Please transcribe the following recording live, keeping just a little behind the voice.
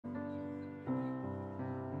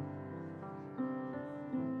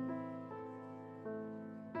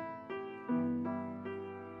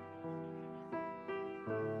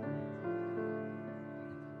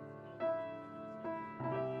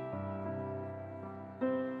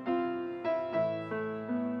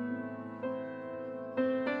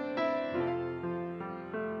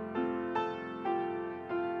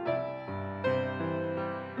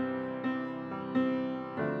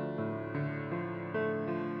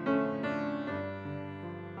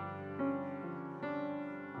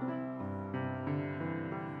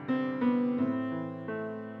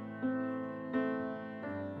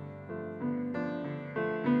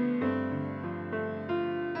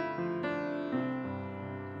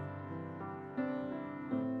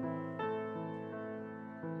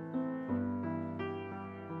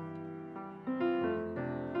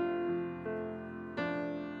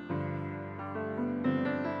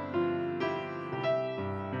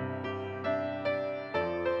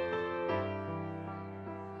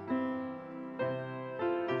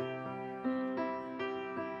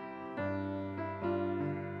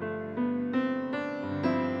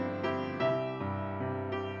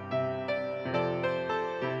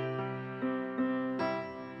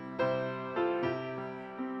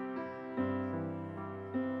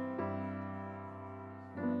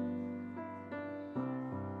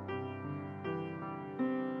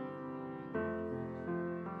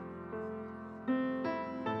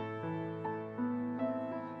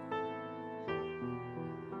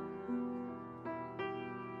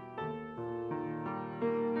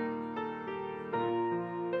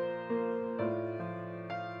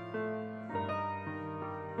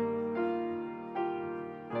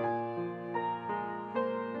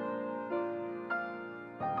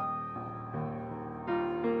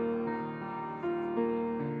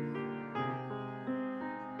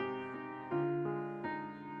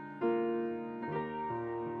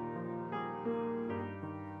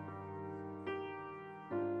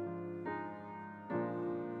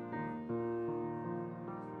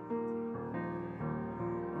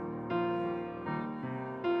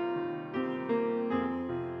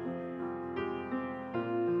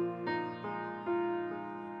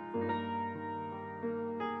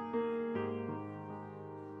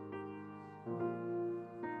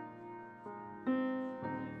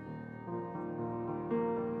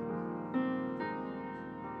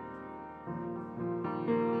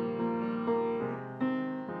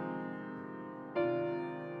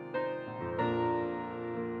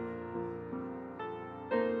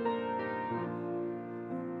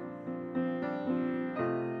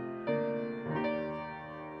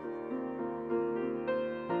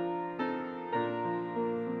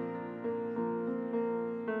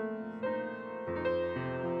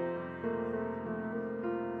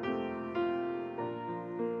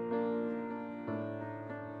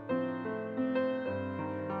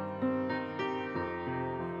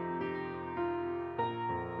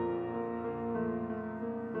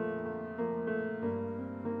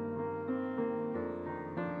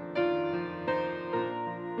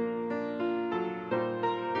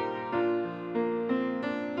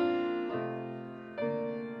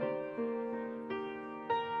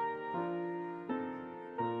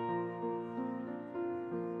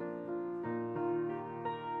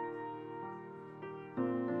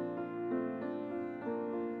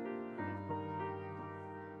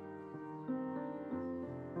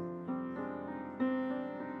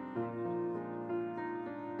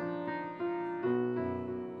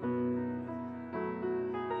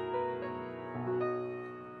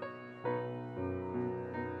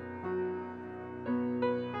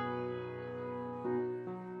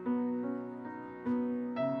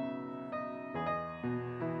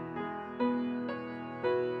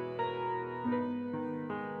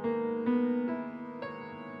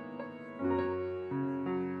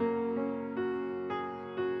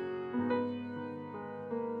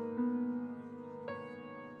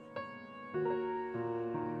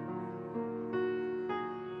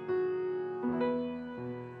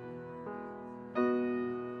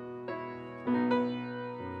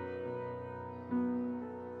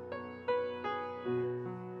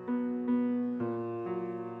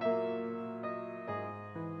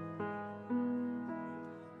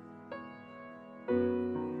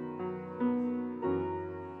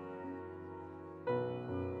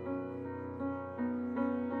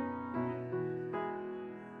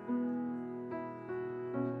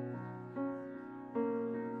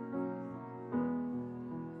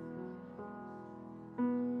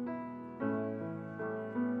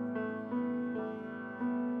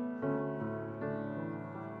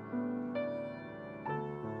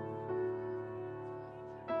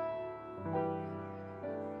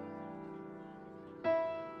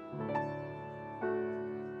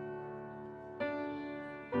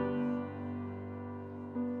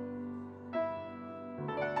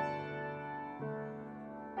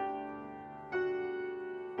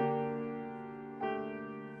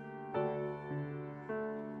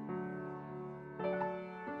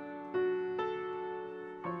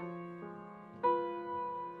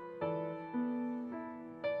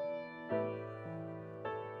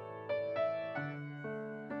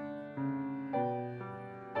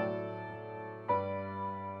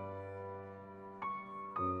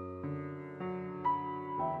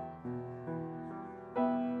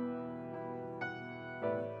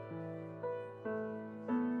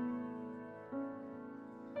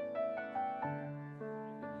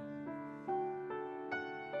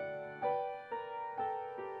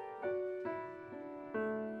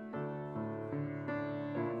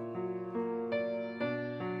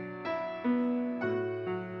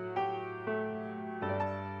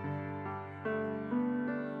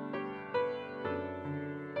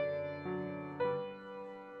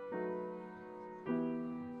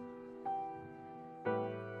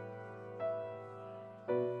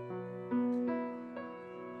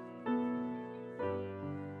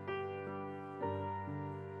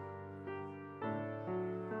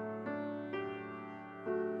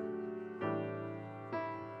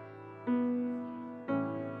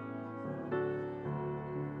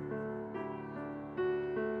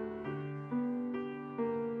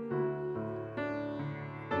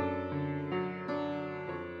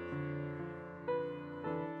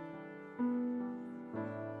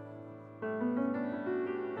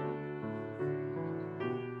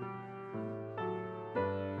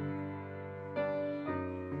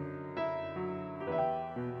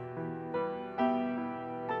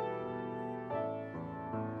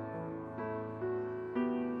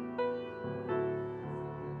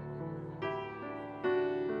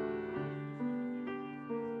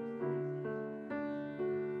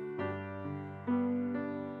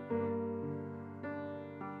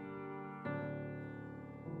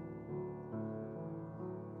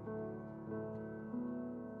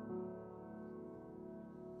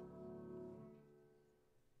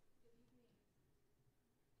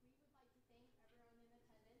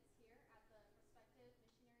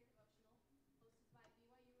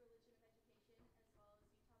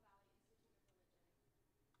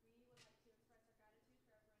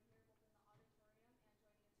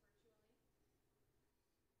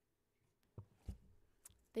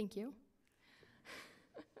Thank you.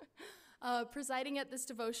 Presiding at this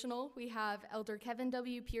devotional, we have Elder Kevin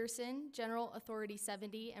W. Pearson, General Authority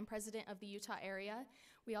 70 and President of the Utah area.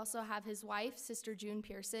 We also have his wife, Sister June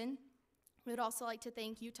Pearson. We would also like to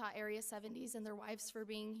thank Utah Area 70s and their wives for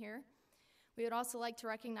being here. We would also like to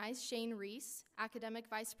recognize Shane Reese, Academic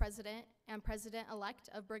Vice President and President-elect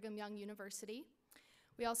of Brigham Young University.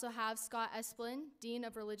 We also have Scott Esplin, Dean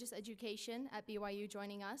of Religious Education at BYU,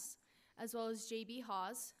 joining us, as well as J.B.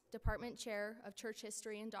 Hawes, Department Chair of Church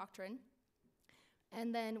History and Doctrine.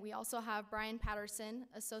 And then we also have Brian Patterson,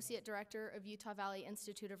 Associate Director of Utah Valley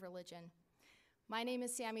Institute of Religion. My name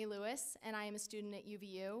is Sammy Lewis, and I am a student at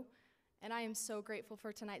UVU, and I am so grateful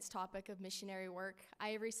for tonight's topic of missionary work. I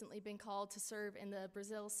have recently been called to serve in the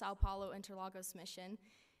Brazil Sao Paulo Interlagos mission,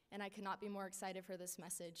 and I could not be more excited for this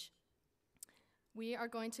message. We are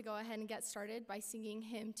going to go ahead and get started by singing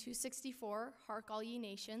hymn 264, Hark All Ye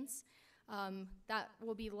Nations. That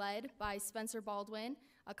will be led by Spencer Baldwin,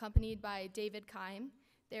 accompanied by David Kime.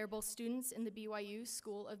 They are both students in the BYU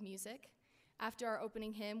School of Music. After our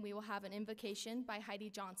opening hymn, we will have an invocation by Heidi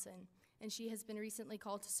Johnson, and she has been recently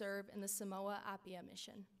called to serve in the Samoa Apia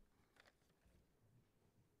mission.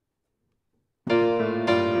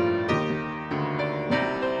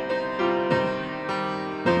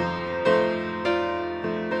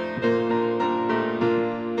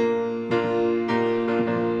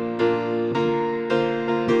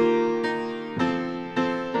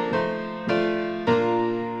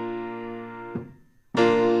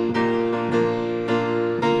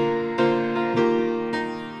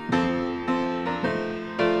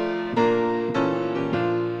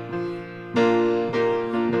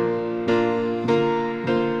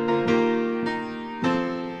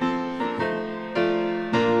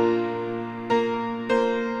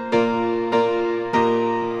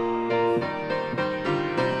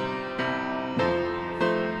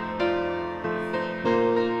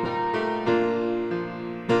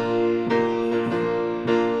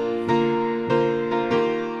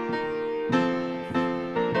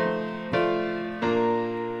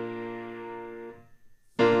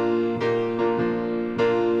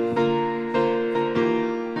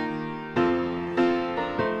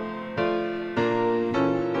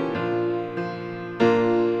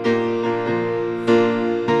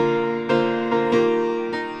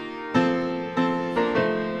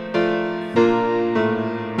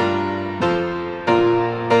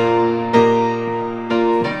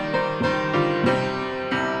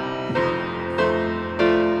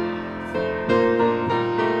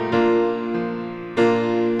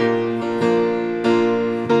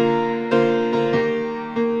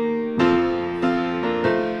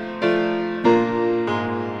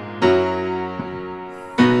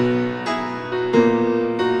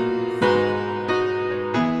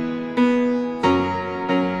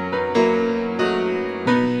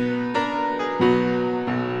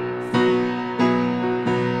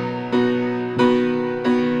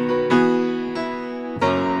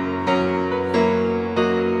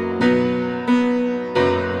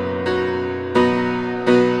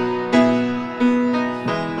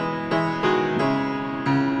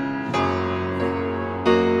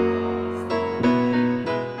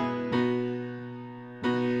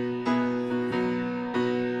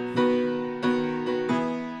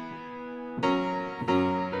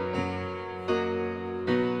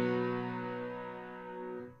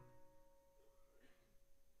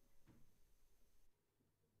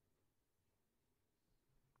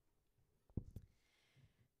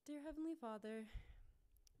 Dear Heavenly Father,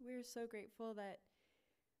 we are so grateful that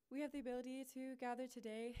we have the ability to gather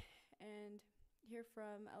today and hear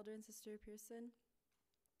from Elder and Sister Pearson.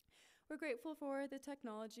 We're grateful for the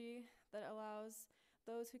technology that allows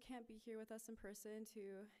those who can't be here with us in person to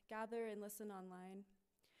gather and listen online.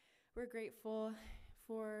 We're grateful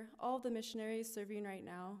for all the missionaries serving right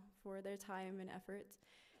now for their time and effort.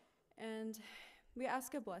 And we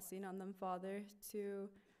ask a blessing on them, Father, to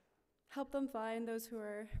help them find those who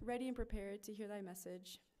are ready and prepared to hear thy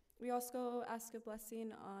message. We also ask a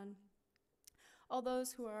blessing on all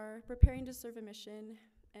those who are preparing to serve a mission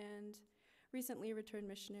and recently returned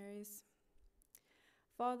missionaries.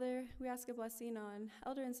 Father, we ask a blessing on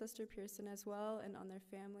Elder and Sister Pearson as well and on their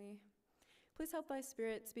family. Please help thy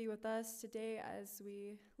Spirit to be with us today as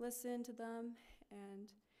we listen to them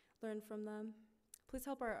and learn from them. Please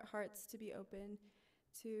help our hearts to be open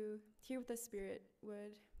to hear what the Spirit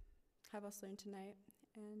would have us learn tonight.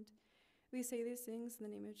 And we say these things in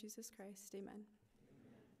the name of Jesus Christ. Amen.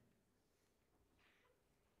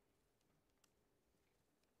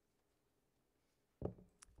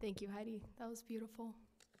 Thank you, Heidi. That was beautiful.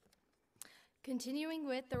 Continuing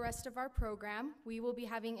with the rest of our program, we will be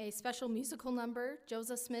having a special musical number,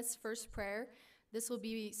 Joseph Smith's First Prayer. This will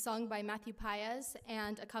be sung by Matthew Paez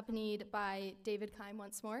and accompanied by David Kime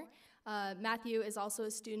once more. Matthew is also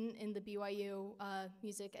a student in the BYU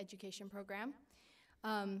music education program.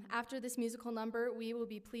 After this musical number, we will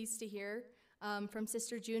be pleased to hear from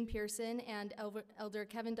Sister June Pearson and Elder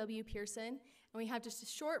Kevin W. Pearson, and we have just a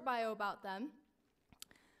short bio about them.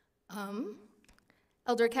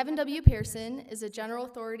 Elder Kevin W. Pearson is a General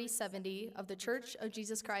Authority 70 of the Church of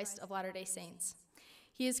Jesus Christ of Latter-day Saints.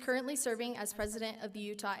 He is currently serving as president of the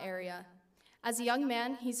Utah area. As a young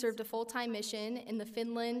man, he served a full-time mission in the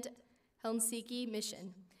Finland Helsinki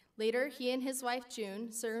mission. Later, he and his wife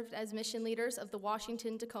June served as mission leaders of the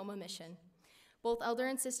Washington-Tacoma mission. Both Elder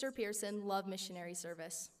and Sister Pearson love missionary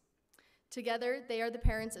service. Together, they are the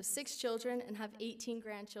parents of 6 children and have 18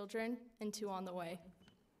 grandchildren and 2 on the way.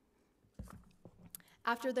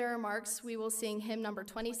 After their remarks, we will sing hymn number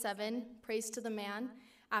 27, Praise to the Man,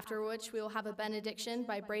 after which we will have a benediction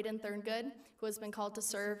by Braden Thurngood, who has been called to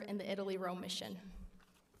serve in the Italy-Rome mission.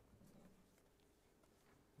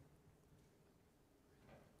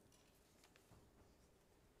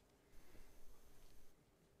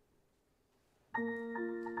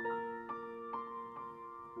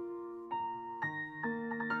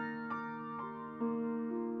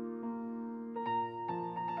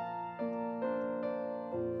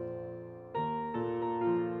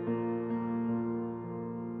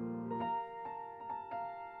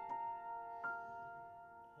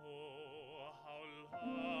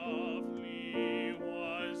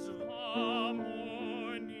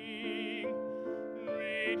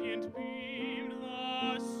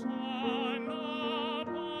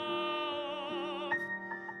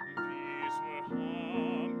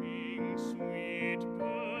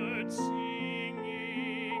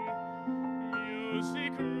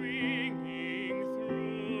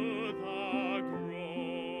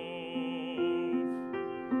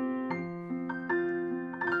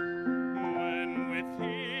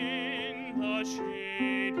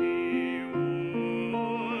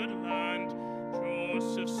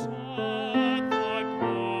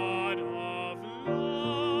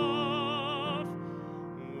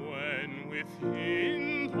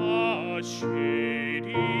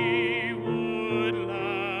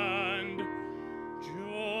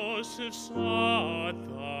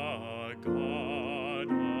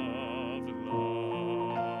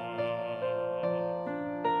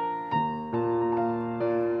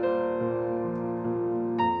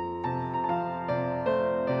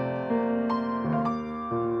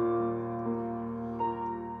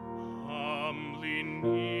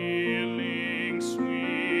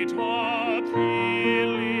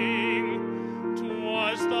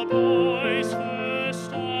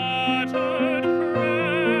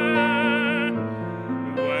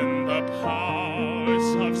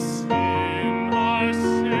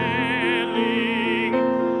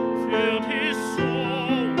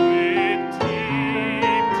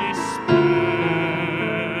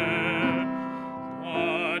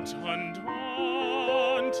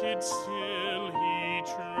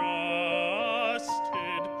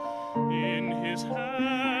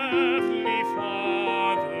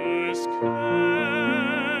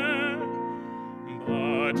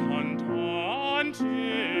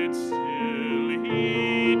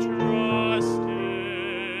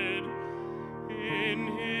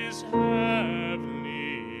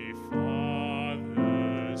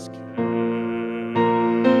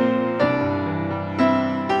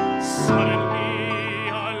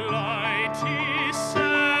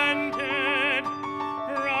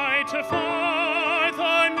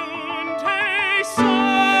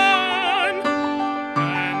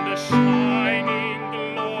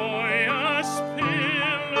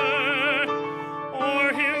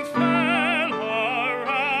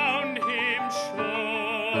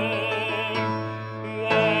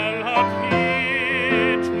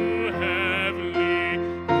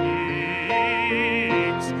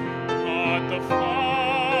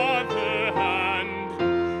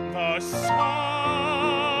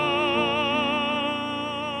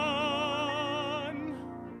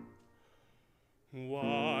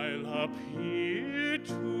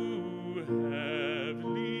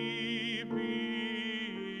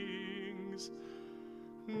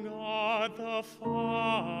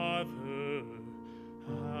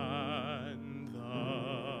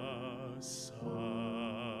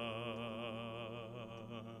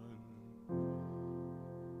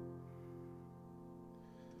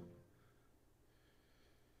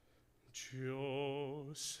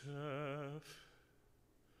 Joseph,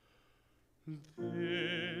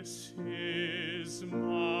 this is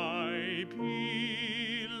my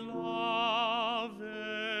beloved,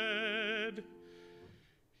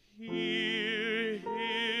 hear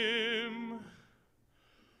him.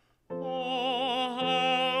 Oh,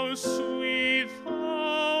 how sweet the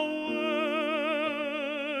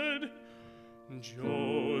word!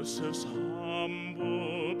 Joseph's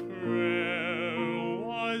humble prayer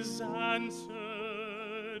was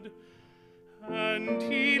answered, and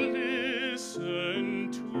he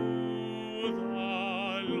listened to the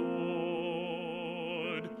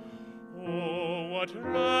Lord. Oh, what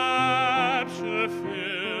rapture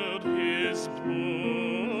filled his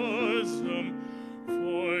bosom,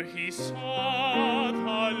 for he saw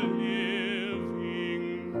the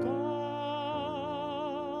living God.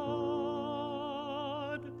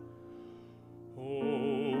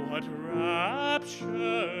 Oh, what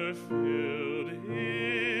rapture filled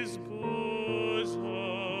his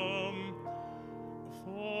bosom,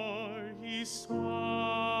 for he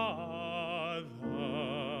saw the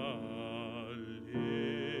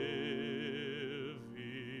living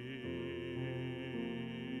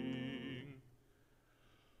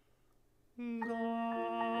God.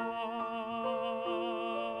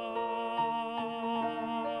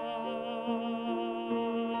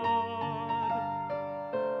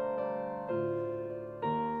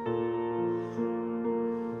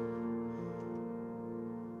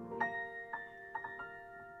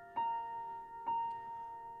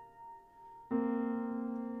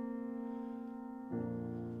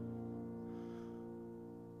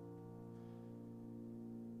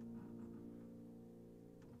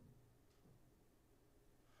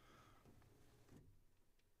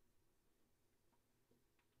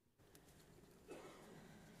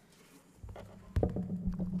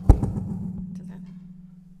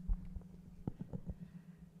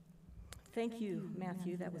 Thank you,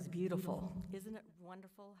 Matthew. That was beautiful. Isn't it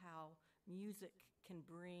wonderful how music can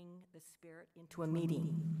bring the Spirit into a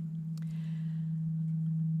meeting?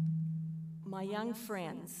 My young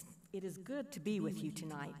friends, it is good to be with you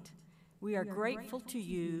tonight. We are grateful to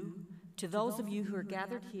you, to those of you who are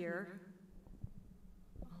gathered here.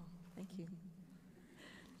 Oh, thank you.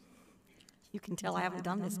 You can tell I haven't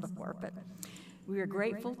done this before, but we are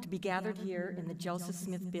grateful to be gathered here in the Joseph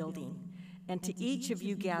Smith Building, and to each of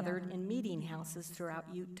you gathered in meeting houses throughout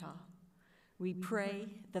Utah. We pray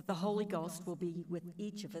that the Holy Ghost will be with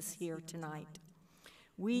each of us here tonight.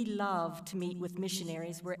 We love to meet with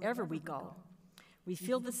missionaries wherever we go. We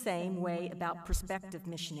feel the same way about prospective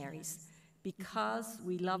missionaries because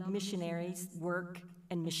we love missionaries' work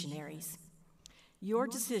and missionaries. Your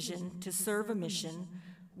decision to serve a mission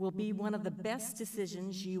will be one of the best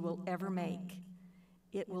decisions you will ever make.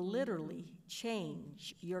 It will literally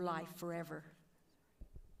change your life forever.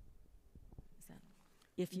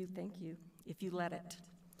 If you let it.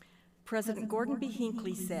 President Gordon B.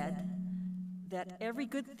 Hinckley said that every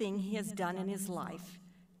good thing he has done in his life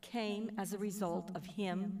came as a result of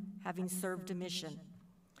him having served a mission.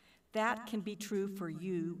 That can be true for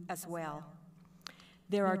you as well.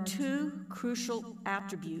 There are two crucial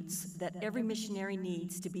attributes that every missionary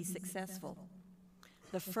needs to be successful.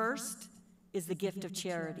 The first is the gift of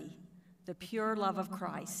charity, the pure love of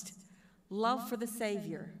Christ, love for the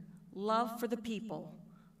Savior, love for the people,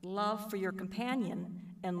 love for your companion,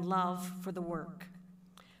 and love for the work.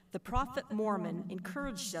 The prophet Mormon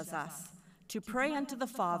encouraged us to pray unto the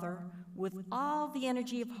Father with all the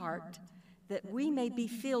energy of heart, that we may be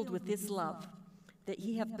filled with this love that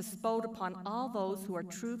he hath bestowed upon all those who are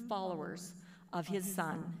true followers of his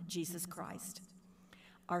Son, Jesus Christ.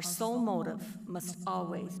 Our sole motive must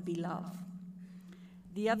always be love.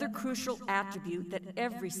 The other crucial attribute that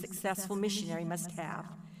every successful missionary must have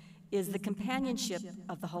is the companionship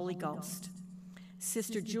of the Holy Ghost.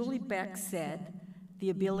 Sister Julie Beck said, the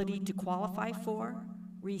ability to qualify for,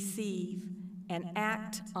 receive, and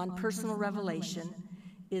act on personal revelation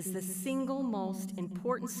is the single most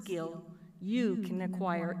important skill you can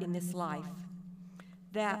acquire in this life.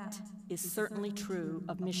 That is certainly true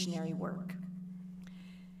of missionary work.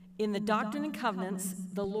 In the Doctrine and Covenants,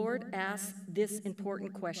 the Lord asks this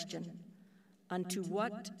important question: unto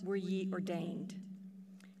what were ye ordained?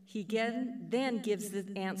 He then gives the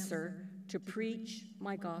answer: to preach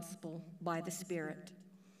my gospel by the Spirit.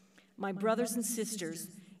 My brothers and sisters,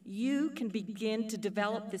 you can begin to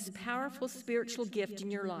develop this powerful spiritual gift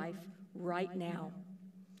in your life right now.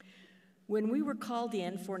 When we were called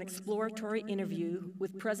in for an exploratory interview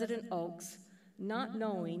with President Oaks, not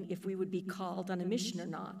knowing if we would be called on a mission or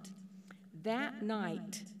not, that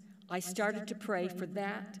night I started to pray for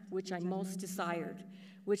that which I most desired,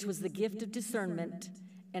 which was the gift of discernment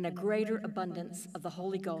and a greater abundance of the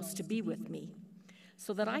Holy Ghost to be with me,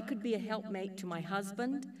 so that I could be a helpmate to my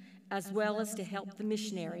husband as well as to help the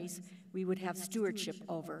missionaries we would have stewardship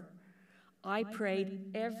over. I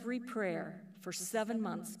prayed every prayer for 7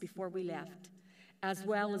 months before we left, as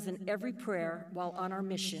well as in every prayer while on our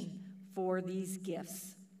mission for these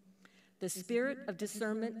gifts. The spirit of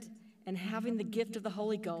discernment and having the gift of the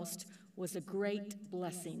Holy Ghost was a great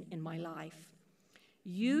blessing in my life.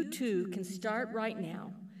 You too can start right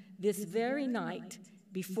now, this very night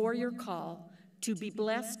before your call, to be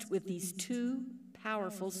blessed with these 2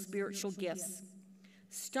 powerful spiritual gifts.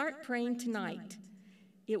 Start praying tonight.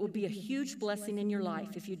 It will be a huge blessing in your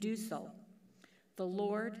life if you do so. The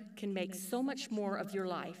Lord can make so much more of your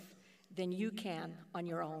life than you can on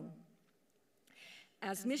your own.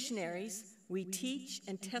 As missionaries, we teach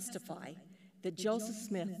and testify that Joseph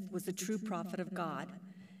Smith was a true prophet of God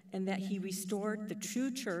and that he restored the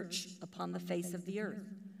true church upon the face of the earth.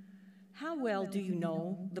 How well do you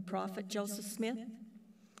know the prophet Joseph Smith?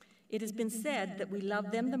 It has been said that we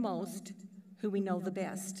love them the most who we know the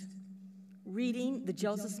best. Reading the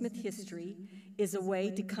Joseph Smith history is a way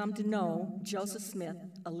to come to know Joseph Smith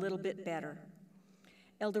a little bit better.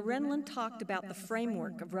 Elder Renlund talked about the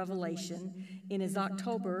framework of Revelation in his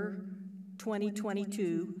October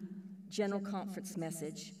 2022 General Conference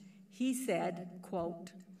message. He said,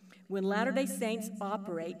 quote, "When Latter-day Saints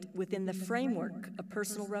operate within the framework of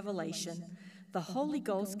personal revelation, the Holy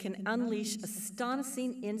Ghost can unleash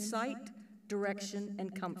astonishing insight, direction,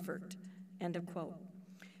 and comfort." End of quote.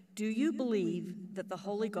 Do you believe that the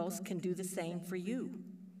Holy Ghost can do the same for you?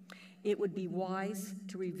 It would be wise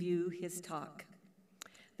to review his talk.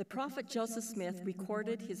 The prophet Joseph Smith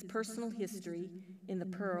recorded his personal history in the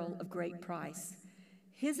Pearl of Great Price.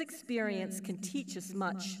 His experience can teach us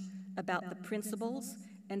much about the principles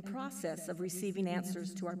and process of receiving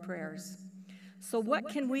answers to our prayers. So what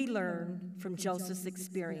can we learn from Joseph's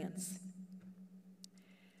experience?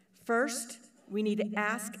 First, we need to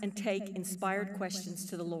ask and take inspired questions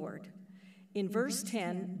to the Lord. In verse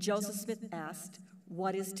 10, Joseph Smith asked,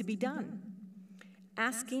 "What is to be done?"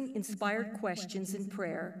 Asking inspired questions in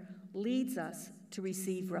prayer leads us to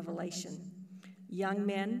receive revelation. Young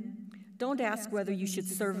men, don't ask whether you should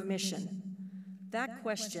serve a mission. That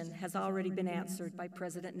question has already been answered by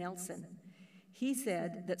President Nelson. He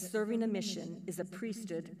said that serving a mission is a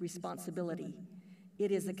priesthood responsibility.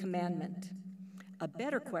 It is a commandment. A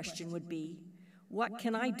better question would be, what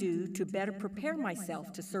can I do to better prepare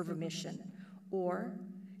myself to serve a mission? Or,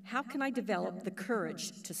 how can I develop the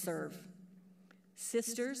courage to serve?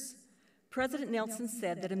 Sisters, President Nelson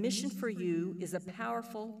said that a mission for you is a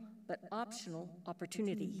powerful but optional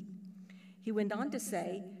opportunity. He went on to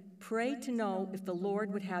say, pray to know if the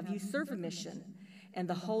Lord would have you serve a mission, and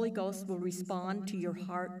the Holy Ghost will respond to your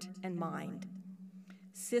heart and mind.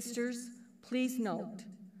 Sisters, please note,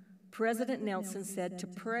 President Nelson said to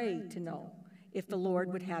pray to know if the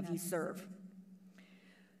Lord would have you serve.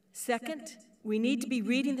 Second, we need to be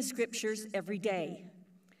reading the scriptures every day.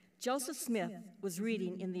 Joseph Smith was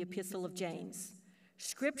reading in the Epistle of James.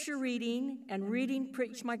 Scripture reading and reading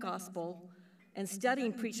Preach My Gospel and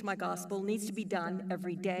studying Preach My Gospel needs to be done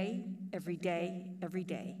every day, every day, every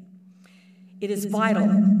day. It is vital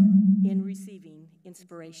in receiving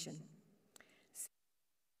inspiration.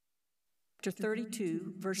 Chapter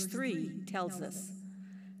 32, verse 3 tells us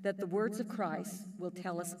that the words of Christ will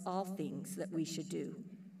tell us all things that we should do.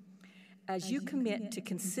 As you commit to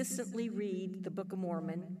consistently read the Book of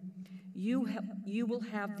Mormon, you will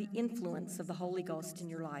have the influence of the Holy Ghost in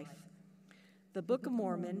your life. The Book of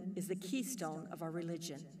Mormon is the keystone of our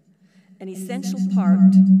religion. An essential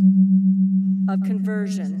part of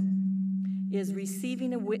conversion is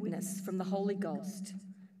receiving a witness from the Holy Ghost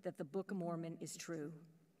that the Book of Mormon is true.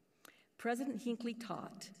 President Hinckley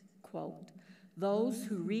taught, quote, "Those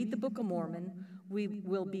who read the Book of Mormon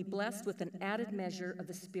will be blessed with an added measure of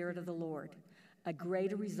the Spirit of the Lord, a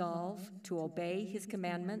greater resolve to obey his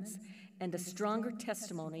commandments, and a stronger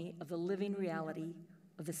testimony of the living reality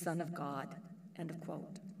of the Son of God." End of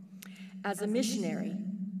quote. As a missionary,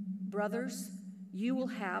 brothers, you will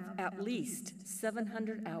have at least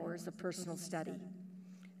 700 hours of personal study.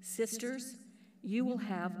 Sisters, you will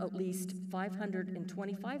have at least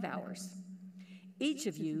 525 hours. Each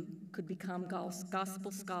of you could become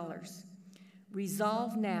gospel scholars.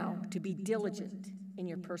 Resolve now to be diligent in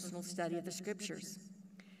your personal study of the scriptures.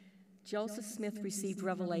 Joseph Smith received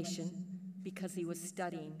revelation because he was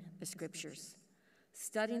studying the scriptures.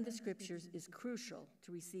 Studying the scriptures is crucial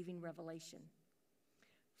to receiving revelation.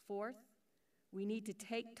 Fourth, we need to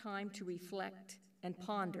take time to reflect and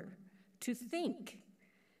ponder, to think.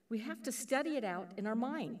 We have to study it out in our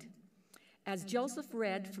mind. As Joseph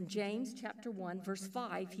read from James chapter 1, verse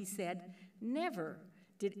 5, he said, "Never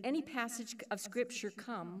did any passage of Scripture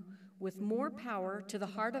come with more power to the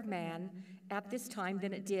heart of man at this time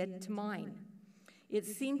than it did to mine. It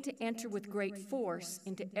seemed to enter with great force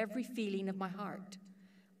into every feeling of my heart.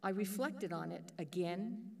 I reflected on it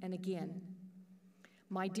again and again.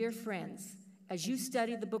 My dear friends, as you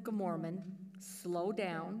study the Book of Mormon, slow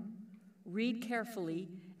down, read carefully,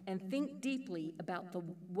 and think deeply about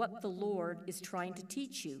what the Lord is trying to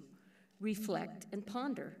teach you. Reflect and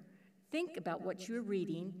ponder. Think about what you're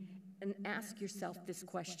reading and ask yourself this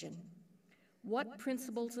question: what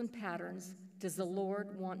principles and patterns does the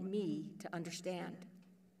Lord want me to understand?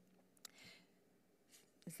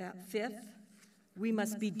 Is that fifth? We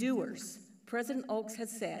must be doers. President Oaks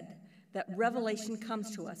has said that revelation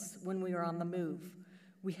comes to us when we are on the move.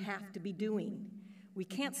 We have to be doing. We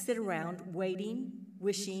can't sit around waiting,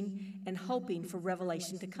 wishing, and hoping for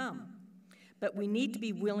revelation to come. But we need to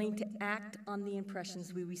be willing to act on the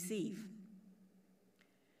impressions we receive.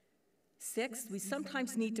 Sixth, we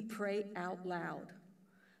sometimes need to pray out loud.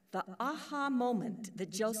 The aha moment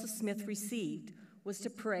that Joseph Smith received was to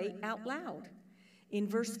pray out loud. In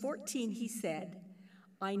verse 14, he said,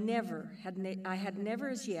 I had never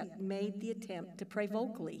as yet made the attempt to pray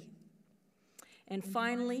vocally. And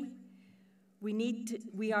finally,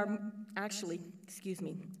 we are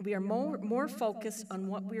more focused on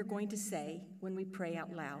what we are going to say when we pray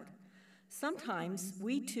out loud. Sometimes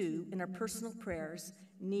we too, in our personal prayers,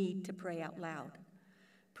 need to pray out loud.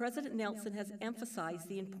 President Nelson has emphasized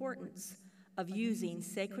the importance of using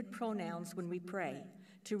sacred pronouns when we pray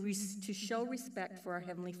to show respect for our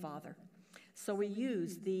Heavenly Father. So we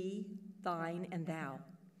use thee, thine, and thou.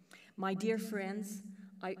 My dear friends,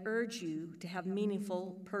 I urge you to have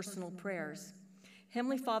meaningful personal prayers.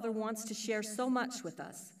 Heavenly Father wants to share so much with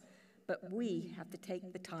us, but we have to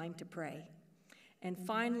take the time to pray. And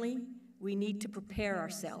finally, we need to prepare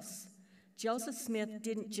ourselves. Joseph Smith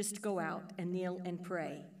didn't just go out and kneel and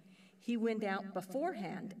pray. He went out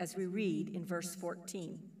beforehand, as we read in verse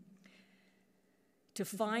 14. To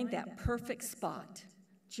find that perfect spot,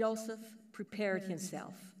 Joseph prepared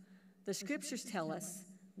himself. The Scriptures tell us,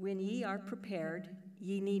 when ye are prepared,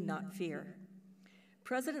 ye need not fear.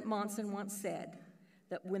 President Monson once said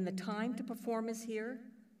that when the time to perform is here,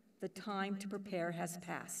 the time to prepare has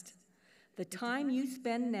passed. The time you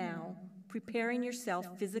spend now preparing yourself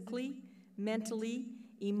physically, mentally,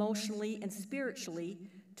 emotionally, and spiritually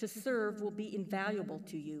to serve will be invaluable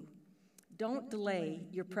to you. Don't delay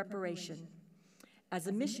your preparation. As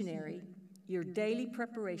a missionary, your daily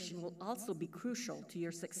preparation will also be crucial to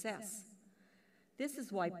your success. This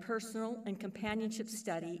is why personal and companionship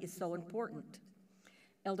study is so important.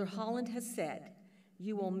 Elder Holland has said,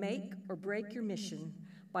 you will make or break your mission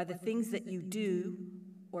by the things that you do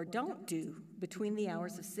or don't do between the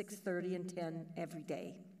hours of 6:30 and 10 every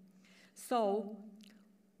day. So,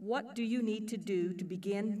 what do you need to do to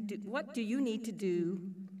begin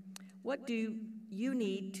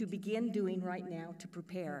doing right now to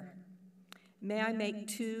prepare? May I make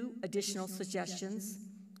 2 additional suggestions?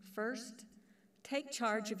 First, take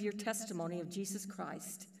charge of your testimony of Jesus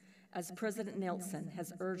Christ, as President Nelson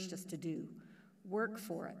has urged us to do. Work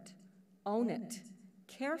for it, own it,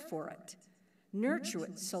 care for it, nurture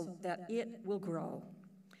it so that it will grow.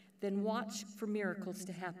 Then watch for miracles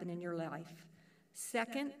to happen in your life.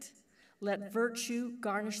 Second, let virtue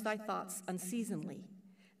garnish thy thoughts unceasingly.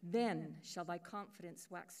 Then shall thy confidence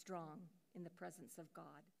wax strong in the presence of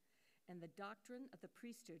God, and the doctrine of the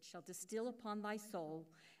priesthood shall distill upon thy soul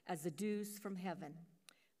as the dews from heaven.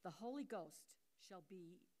 The Holy Ghost shall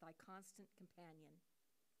be thy constant companion.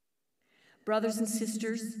 Brothers and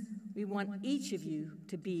sisters, we want each of you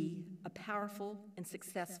to be a powerful and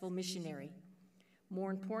successful missionary. More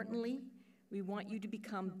importantly, we want you to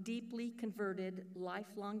become deeply converted,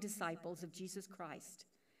 lifelong disciples of Jesus Christ.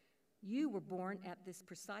 You were born at this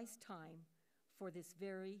precise time for this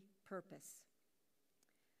very purpose.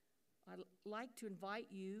 I'd like to invite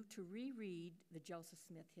you to reread the Joseph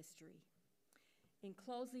Smith history. In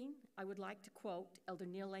closing, I would like to quote Elder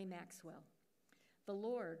Neal A. Maxwell. The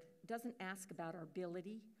Lord doesn't ask about our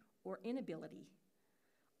ability or inability,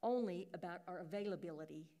 only about our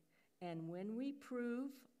availability. And when we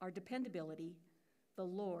prove our dependability, the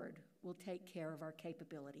Lord will take care of our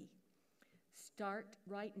capability. Start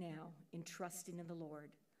right now in trusting in the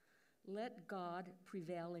Lord. Let God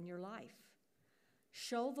prevail in your life.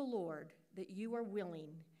 Show the Lord that you are willing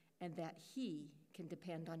and that He can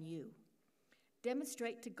depend on you.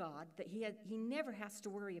 Demonstrate to God that He never has to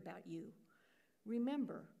worry about you.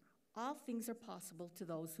 Remember, all things are possible to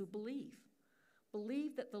those who believe.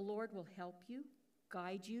 Believe that the Lord will help you,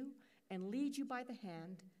 guide you, and lead you by the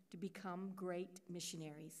hand to become great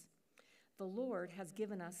missionaries. The Lord has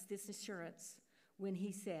given us this assurance when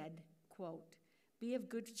he said, quote, "Be of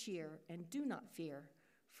good cheer and do not fear,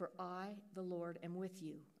 for I, the Lord, am with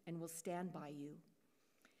you and will stand by you."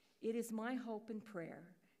 It is my hope and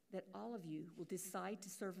prayer that all of you will decide to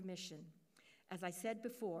serve a mission. As I said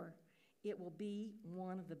before, it will be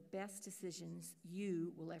one of the best decisions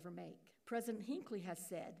you will ever make. President Hinckley has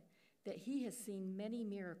said that he has seen many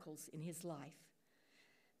miracles in his life.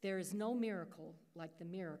 There is no miracle like the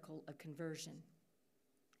miracle of conversion.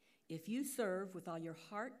 If you serve with all your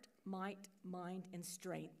heart, might, mind, and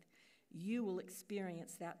strength, you will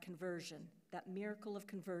experience that conversion, that miracle of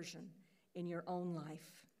conversion in your own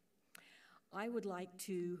life. I would like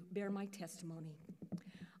to bear my testimony.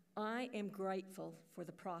 I am grateful for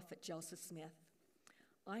the prophet Joseph Smith.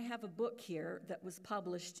 I have a book here that was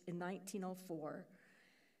published in 1904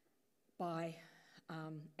 by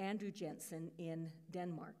Andrew Jensen in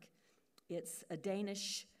Denmark. It's a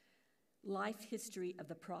Danish life history of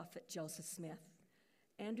the prophet Joseph Smith.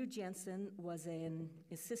 Andrew Jensen was an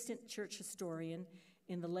assistant church historian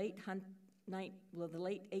in the late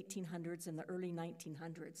 1800s and the early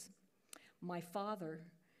 1900s. My father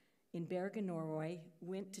in Bergen, Norway,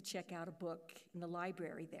 went to check out a book in the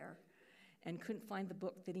library there and couldn't find the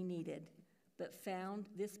book that he needed, but found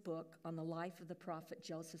this book on the life of the prophet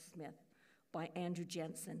Joseph Smith by Andrew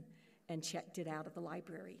Jensen and checked it out of the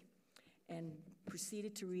library and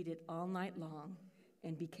proceeded to read it all night long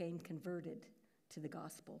and became converted to the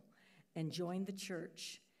gospel and joined the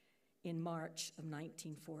church in March of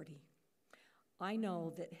 1940. I know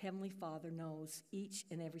that Heavenly Father knows each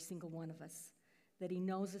and every single one of us, that he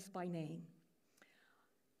knows us by name,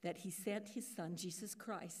 that he sent his son, Jesus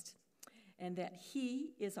Christ, and that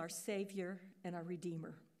he is our Savior and our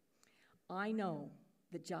Redeemer. I know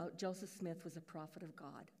that Joseph Smith was a prophet of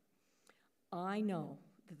God. I know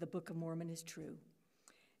that the Book of Mormon is true,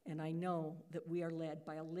 and I know that we are led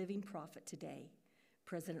by a living prophet today,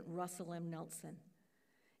 President Russell M. Nelson.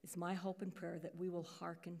 It's my hope and prayer that we will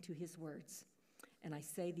hearken to his words. And I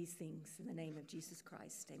say these things in the name of Jesus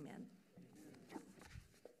Christ. Amen.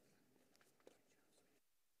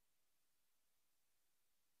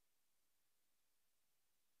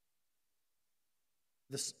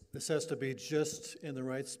 This has to be just in the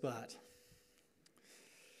right spot.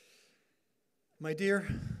 My dear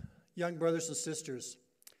young brothers and sisters,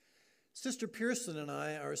 Sister Pearson and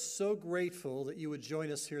I are so grateful that you would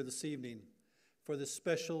join us here this evening for this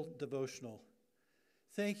special devotional.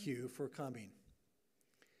 Thank you for coming.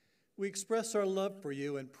 We express our love for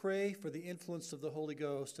you and pray for the influence of the Holy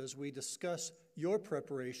Ghost as we discuss your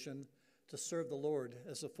preparation to serve the Lord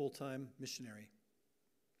as a full-time missionary.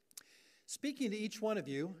 Speaking to each one of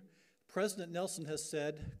you, President Nelson has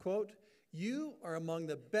said, quote, "You are among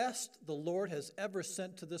the best the Lord has ever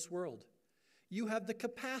sent to this world. You have the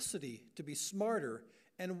capacity to be smarter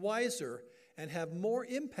and wiser and have more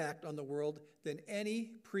impact on the world than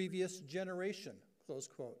any previous generation," close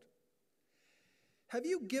quote. Have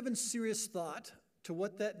you given serious thought to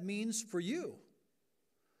what that means for you?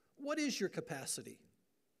 What is your capacity?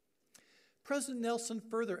 President Nelson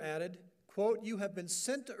further added, quote, "You have been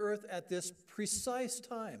sent to earth at this precise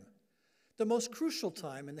time, the most crucial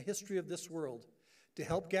time in the history of this world, to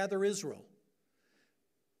help gather Israel.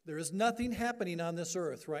 There is nothing happening on this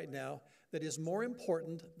earth right now that is more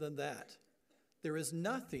important than that. There is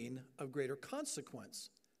nothing of greater consequence.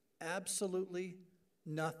 Absolutely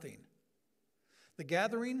nothing. The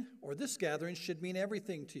gathering, or this gathering, should mean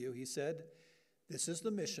everything to you," he said. "This is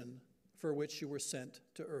the mission for which you were sent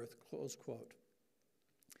to earth," close quote.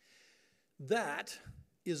 That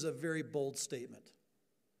is a very bold statement,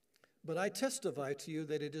 but I testify to you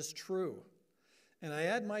that it is true, and I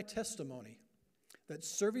add my testimony that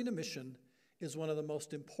serving a mission is one of the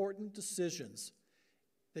most important decisions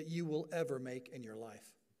that you will ever make in your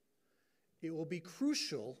life. It will be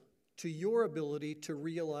crucial to your ability to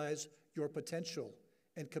realize your potential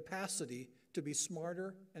and capacity to be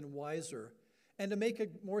smarter and wiser and to make a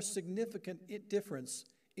more significant difference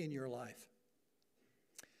in your life.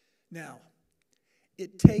 Now,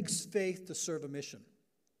 it takes faith to serve a mission,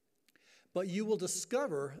 but you will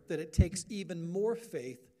discover that it takes even more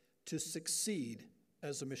faith to succeed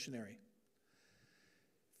as a missionary.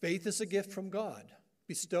 Faith is a gift from God,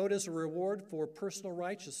 bestowed as a reward for personal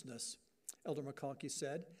righteousness, Elder McConkie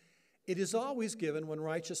said. It is always given when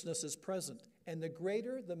righteousness is present, and the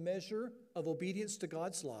greater the measure of obedience to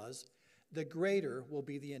God's laws, the greater will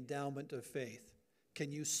be the endowment of faith.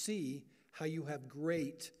 Can you see how you have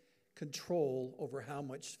great control over how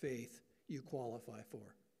much faith you qualify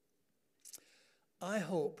for? I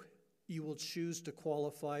hope you will choose to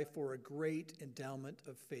qualify for a great endowment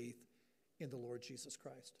of faith in the Lord Jesus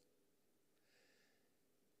Christ.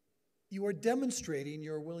 You are demonstrating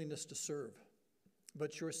your willingness to serve,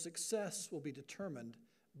 but your success will be determined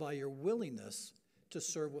by your willingness to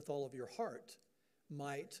serve with all of your heart,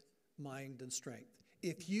 might, mind, and strength.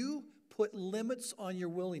 If you put limits on your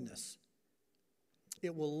willingness,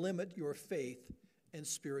 it will limit your faith and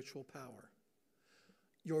spiritual power.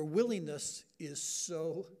 Your willingness is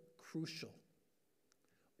so crucial.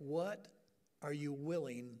 What are you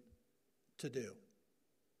willing to do?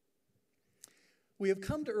 We have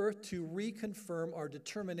come to earth to reconfirm our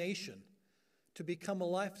determination to become a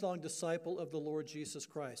lifelong disciple of the Lord Jesus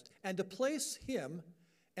Christ and to place him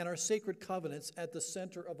and our sacred covenants at the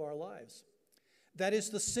center of our lives. That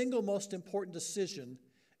is the single most important decision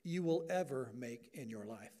you will ever make in your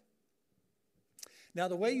life. Now,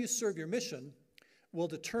 the way you serve your mission will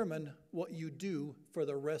determine what you do for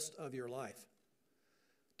the rest of your life.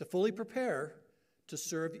 To fully prepare to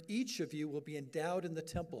serve, each of you will be endowed in the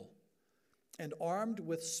temple and armed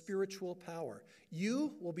with spiritual power.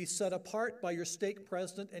 You will be set apart by your stake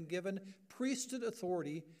president and given priesthood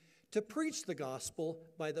authority to preach the gospel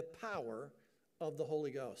by the power of the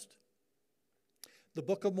Holy Ghost. The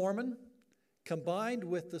Book of Mormon, combined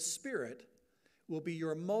with the Spirit, will be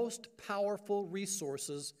your most powerful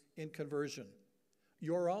resources in conversion,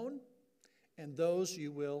 your own and those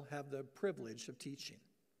you will have the privilege of teaching.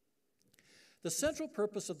 The central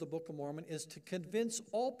purpose of the Book of Mormon is to convince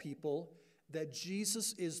all people that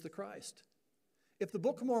Jesus is the Christ. If the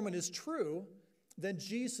Book of Mormon is true, then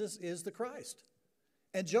Jesus is the Christ.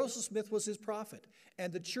 And Joseph Smith was his prophet.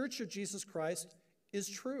 And the Church of Jesus Christ is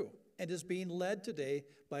true and is being led today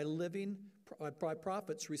by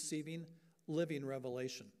prophets receiving living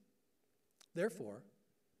revelation. Therefore,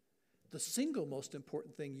 the single most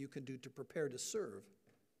important thing you can do to prepare to serve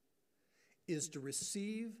is to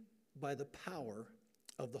receive by the power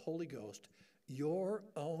of the Holy Ghost your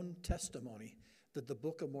own testimony that the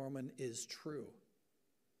Book of Mormon is true.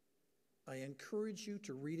 I encourage you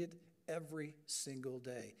to read it every single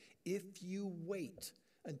day. If you wait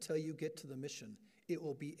until you get to the mission, it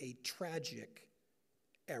will be a tragic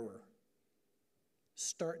error.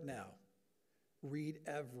 Start now. Read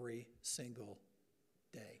every single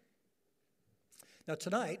day. Now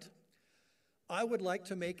tonight, I would like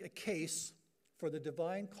to make a case for the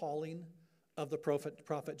divine calling of the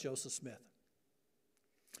prophet Joseph Smith.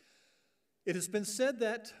 It has been said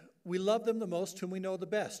that we love them the most whom we know the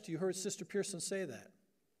best. You heard Sister Pearson say that.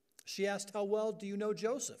 She asked, how well do you know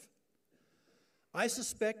Joseph? I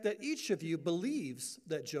suspect that each of you believes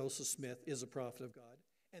that Joseph Smith is a prophet of God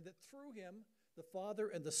and that through him, the Father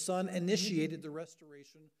and the Son initiated the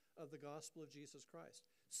restoration of the gospel of Jesus Christ,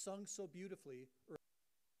 sung so beautifully.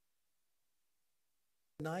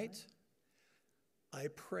 Tonight, I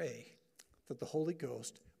pray that the Holy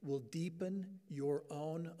Ghost will deepen your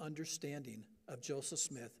own understanding of Joseph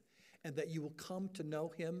Smith and that you will come to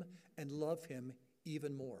know him and love him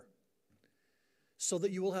even more, so that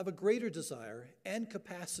you will have a greater desire and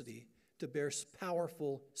capacity to bear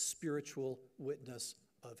powerful spiritual witness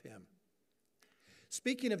of him.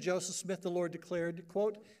 Speaking of Joseph Smith, the Lord declared,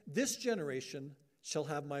 quote, "This generation shall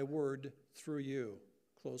have my word through you,"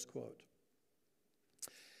 close quote.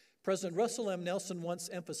 President Russell M. Nelson once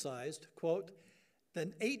emphasized, quote,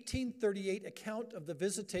 "The 1838 account of the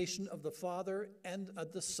visitation of the Father and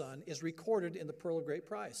of the Son is recorded in the Pearl of Great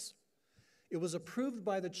Price. It was approved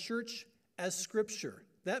by the church as scripture.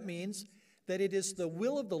 That means that it is the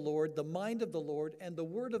will of the Lord, the mind of the Lord, and the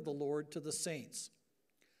word of the Lord to the saints.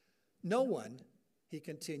 No one," he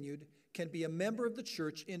continued, "can be a member of the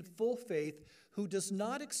church in full faith who does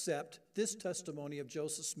not accept this testimony of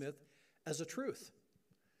Joseph Smith as a truth.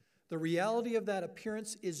 The reality of that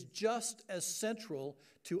appearance is just as central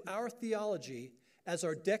to our theology as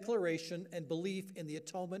our declaration and belief in the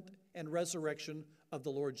atonement and resurrection of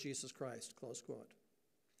the Lord Jesus Christ," close quote.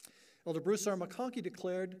 Elder Bruce R. McConkie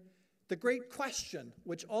declared, "The great question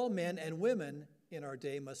which all men and women in our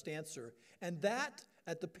day must answer, and that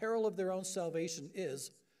at the peril of their own salvation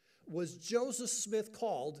is, was Joseph Smith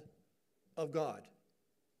called of God?"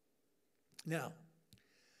 Now,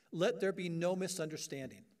 let there be no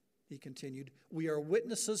misunderstanding. He continued, "We are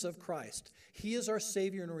witnesses of Christ. He is our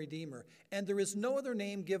Savior and Redeemer, and there is no other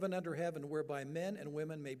name given under heaven whereby men and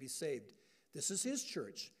women may be saved. This is his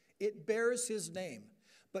church. It bears his name."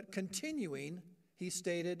 But continuing, he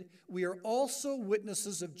stated, "We are also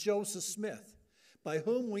witnesses of Joseph Smith, by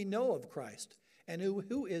whom we know of Christ, and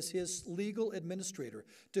who is his legal administrator,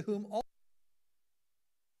 to whom all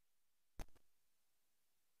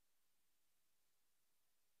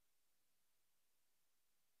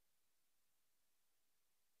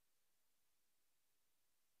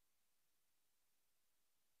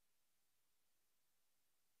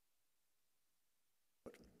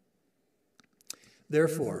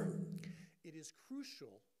Therefore, it is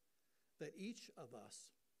crucial that each of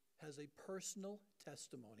us has a personal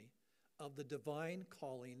testimony of the divine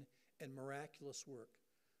calling and miraculous work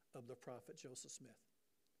of the prophet Joseph Smith.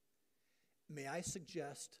 May I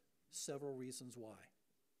suggest several reasons why?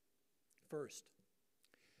 First,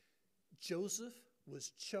 Joseph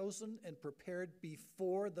was chosen and prepared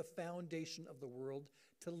before the foundation of the world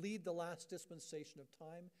to lead the last dispensation of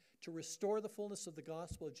time, to restore the fullness of the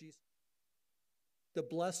gospel of Jesus, the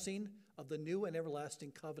blessing of the new and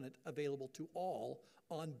everlasting covenant available to all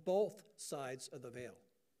on both sides of the veil.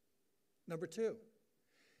 Number two,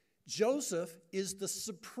 Joseph is the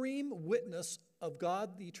supreme witness of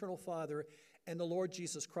God, the eternal Father, and the Lord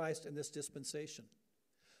Jesus Christ in this dispensation.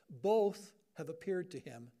 Both have appeared to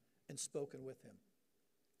him and spoken with him.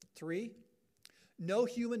 Three, no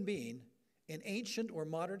human being in ancient or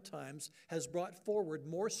modern times has brought forward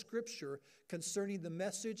more scripture concerning the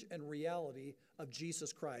message and reality of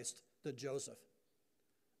Jesus Christ than Joseph.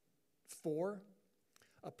 Four,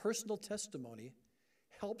 a personal testimony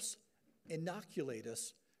helps inoculate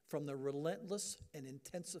us from the relentless and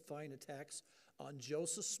intensifying attacks on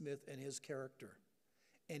Joseph Smith and his character,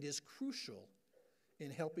 and is crucial in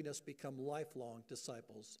helping us become lifelong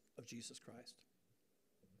disciples of Jesus Christ.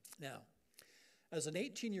 Now, as an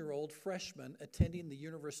 18-year-old freshman attending the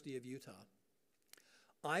University of Utah,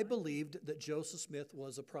 I believed that Joseph Smith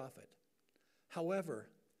was a prophet. However,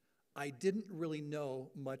 I didn't really know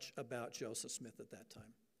much about Joseph Smith at that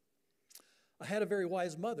time. I had a very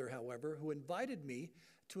wise mother, however, who invited me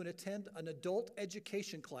to attend an adult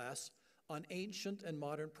education class on ancient and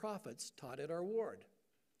modern prophets taught at our ward.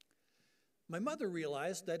 My mother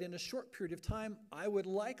realized that in a short period of time, I would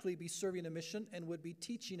likely be serving a mission and would be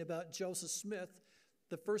teaching about Joseph Smith,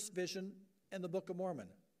 the first vision, and the Book of Mormon.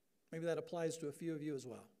 Maybe that applies to a few of you as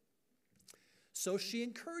well. So she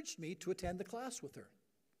encouraged me to attend the class with her.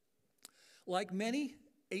 Like many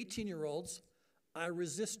 18-year-olds, I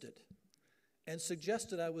resisted and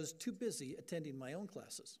suggested I was too busy attending my own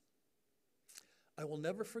classes. I will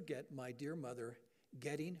never forget my dear mother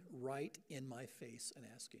getting right in my face and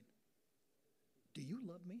asking, "Do you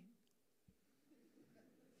love me?"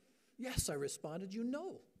 "Yes," I responded, "you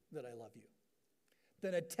know that I love you."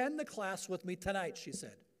 "Then attend the class with me tonight," she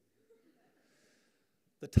said.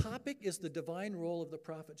 The topic is the divine role of the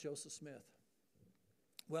prophet Joseph Smith.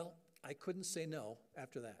 Well, I couldn't say no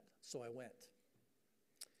after that, so I went.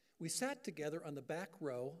 We sat together on the back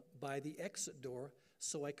row by the exit door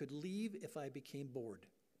so I could leave if I became bored.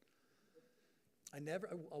 I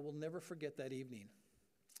will never forget that evening.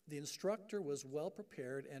 The instructor was well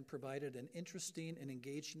prepared and provided an interesting and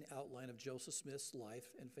engaging outline of Joseph Smith's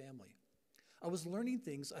life and family. I was learning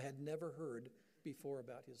things I had never heard before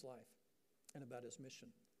about his life and about his mission.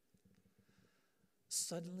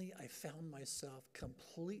 Suddenly, I found myself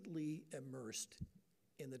completely immersed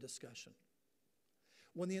in the discussion.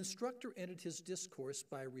 When the instructor ended his discourse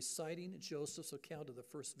by reciting Joseph's account of the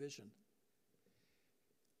first vision,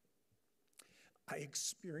 I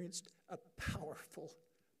experienced a powerful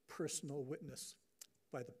personal witness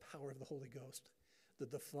by the power of the Holy Ghost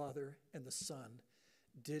that the Father and the Son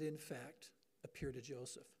did in fact appear to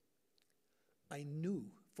Joseph. I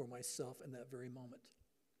knew for myself in that very moment,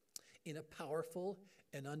 in a powerful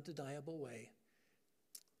and undeniable way,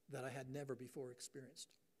 that I had never before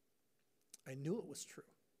experienced. I knew it was true.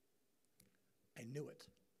 I knew it.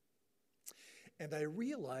 And I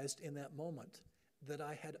realized in that moment that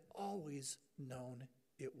I had always known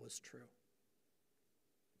it was true.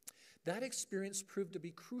 That experience proved to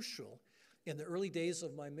be crucial in the early days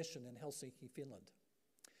of my mission in Helsinki, Finland.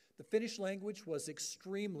 The Finnish language was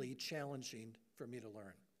extremely challenging for me to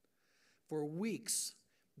learn. For weeks,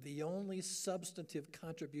 the only substantive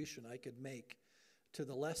contribution I could make to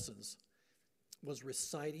the lessons was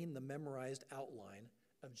reciting the memorized outline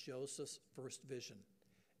of Joseph's first vision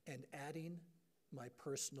and adding my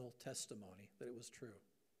personal testimony that it was true.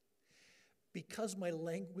 Because my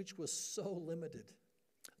language was so limited,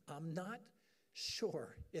 I'm not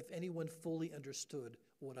sure if anyone fully understood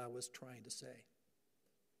what I was trying to say.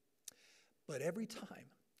 But every time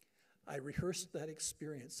I rehearsed that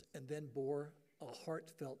experience and then bore a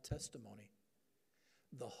heartfelt testimony,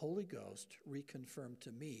 the Holy Ghost reconfirmed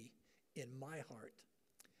to me in my heart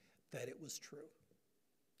that it was true.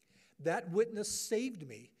 That witness saved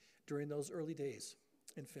me during those early days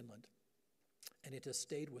in Finland, and it has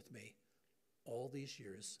stayed with me all these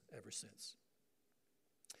years ever since.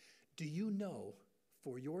 Do you know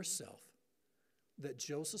for yourself that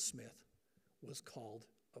Joseph Smith was called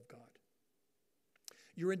of God?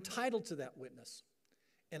 You're entitled to that witness,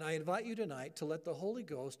 And I invite you tonight to let the Holy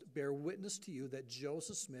Ghost bear witness to you that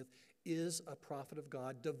Joseph Smith is a prophet of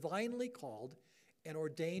God, divinely called and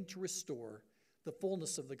ordained to restore the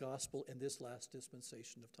fullness of the gospel in this last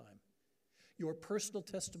dispensation of time. Your personal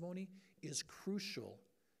testimony is crucial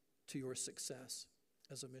to your success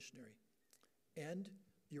as a missionary and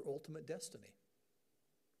your ultimate destiny.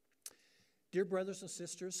 Dear brothers and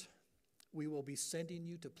sisters, we will be sending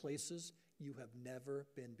you to places you have never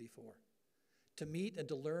been before, to meet and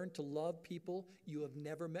to learn to love people you have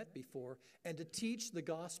never met before, and to teach the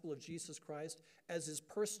gospel of Jesus Christ as his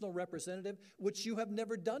personal representative, which you have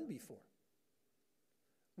never done before.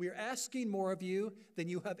 We are asking more of you than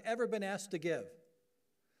you have ever been asked to give,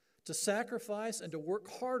 to sacrifice and to work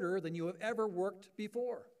harder than you have ever worked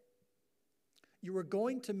before. You are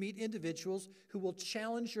going to meet individuals who will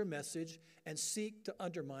challenge your message and seek to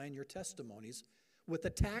undermine your testimonies with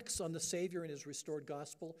attacks on the Savior and his restored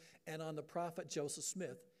gospel and on the prophet Joseph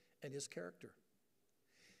Smith and his character.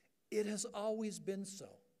 It has always been so,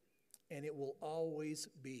 and it will always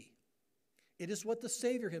be. It is what the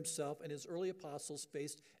Savior himself and his early apostles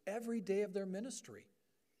faced every day of their ministry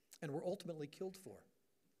and were ultimately killed for.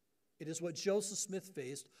 It is what Joseph Smith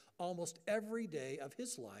faced almost every day of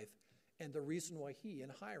his life and the reason why he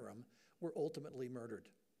and Hiram were ultimately murdered.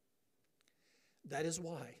 That is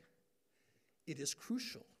why it is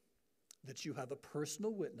crucial that you have a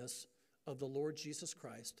personal witness of the Lord Jesus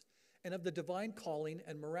Christ and of the divine calling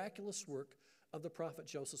and miraculous work of the prophet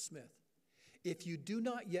Joseph Smith. If you do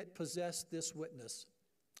not yet possess this witness,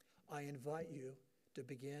 I invite you to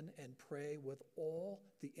begin and pray with all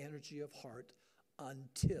the energy of heart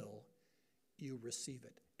until you receive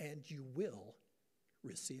it, and you will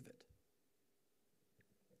receive it.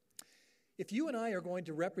 If you and I are going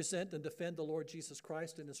to represent and defend the Lord Jesus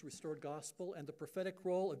Christ in his restored gospel and the prophetic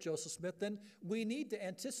role of Joseph Smith, then we need to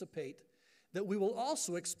anticipate that we will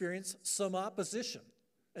also experience some opposition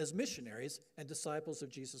as missionaries and disciples of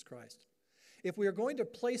Jesus Christ. If we are going to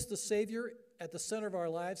place the Savior at the center of our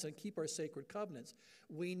lives and keep our sacred covenants,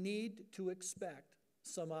 we need to expect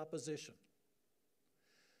some opposition.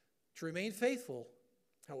 To remain faithful,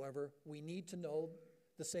 however, we need to know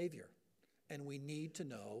the Savior, and we need to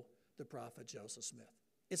know the prophet Joseph Smith.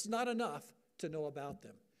 It's not enough to know about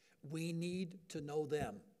them. We need to know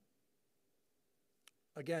them.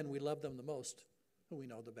 Again, we love them the most who we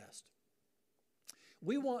know the best.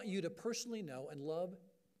 We want you to personally know and love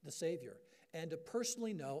the Savior and to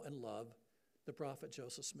personally know and love the prophet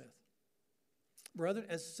Joseph Smith. Brethren,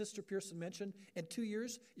 as Sister Pearson mentioned, in 2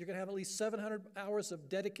 years, you're going to have at least 700 hours of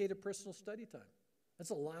dedicated personal study time. That's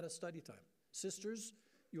a lot of study time. Sisters,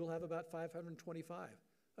 you will have about 525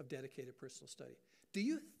 of dedicated personal study. Do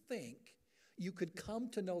you think you could come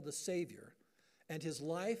to know the Savior and his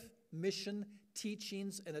life, mission,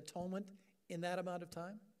 teachings, and atonement in that amount of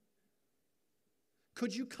time?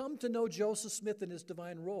 Could you come to know Joseph Smith and his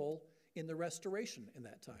divine role in the restoration in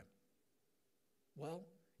that time? Well,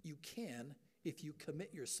 you can if you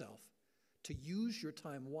commit yourself to use your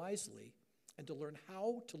time wisely and to learn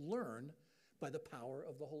how to learn by the power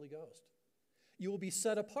of the Holy Ghost. You will be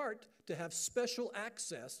set apart to have special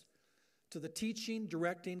access to the teaching,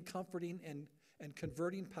 directing, comforting, and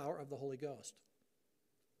converting power of the Holy Ghost.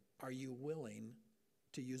 Are you willing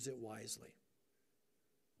to use it wisely?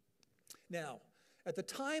 Now, at the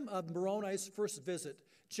time of Moroni's first visit,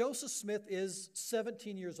 Joseph Smith is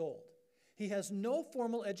 17 years old. He has no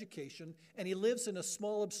formal education, and he lives in a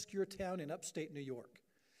small, obscure town in upstate New York.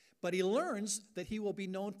 But he learns that he will be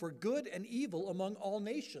known for good and evil among all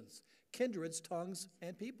nations, kindreds, tongues,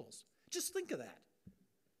 and peoples. Just think of that.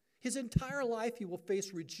 His entire life he will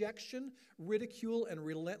face rejection, ridicule, and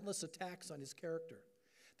relentless attacks on his character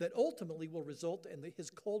that ultimately will result in his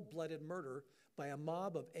cold-blooded murder by a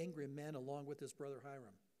mob of angry men along with his brother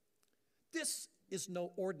Hiram. This is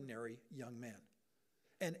no ordinary young man.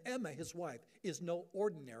 And Emma, his wife, is no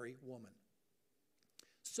ordinary woman.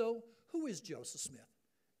 So, who is Joseph Smith,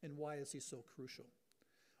 and why is he so crucial?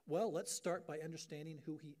 Well, let's start by understanding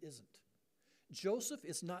who he isn't. Joseph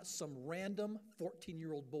is not some random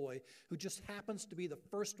 14-year-old boy who just happens to be the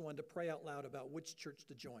first one to pray out loud about which church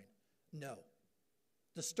to join. No.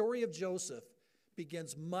 The story of Joseph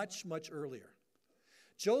begins much, much earlier.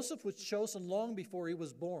 Joseph was chosen long before he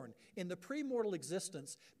was born. In the premortal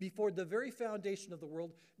existence, before the very foundation of the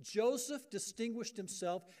world, Joseph distinguished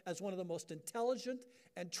himself as one of the most intelligent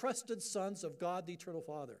and trusted sons of God, the Eternal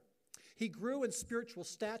Father. He grew in spiritual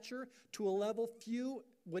stature to a level few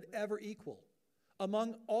would ever equal.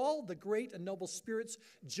 Among all the great and noble spirits,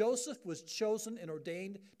 Joseph was chosen and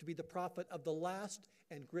ordained to be the prophet of the last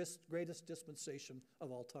and greatest dispensation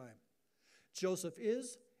of all time. Joseph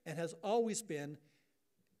is and has always been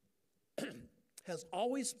has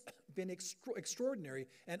always been extraordinary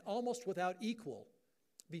and almost without equal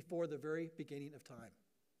before the very beginning of time.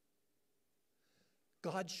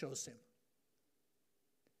 God chose him.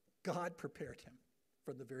 God prepared him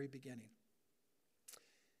from the very beginning.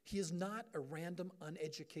 He is not a random,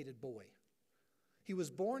 uneducated boy. He was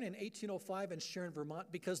born in 1805 in Sharon, Vermont,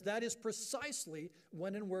 because that is precisely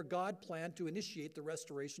when and where God planned to initiate the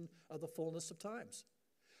restoration of the fullness of times.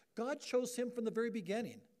 God chose him from the very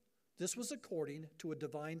beginning. This was according to a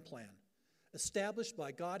divine plan, established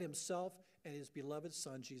by God himself and his beloved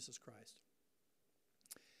Son, Jesus Christ.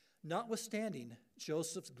 Notwithstanding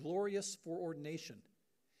Joseph's glorious foreordination,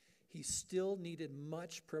 he still needed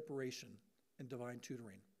much preparation and divine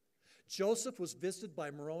tutoring. Joseph was visited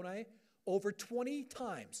by Moroni over 20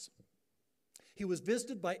 times. He was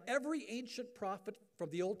visited by every ancient prophet from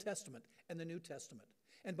the Old Testament and the New Testament,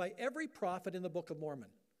 and by every prophet in the Book of Mormon.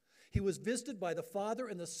 He was visited by the Father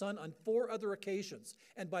and the Son on 4 other occasions,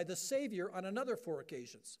 and by the Savior on another 4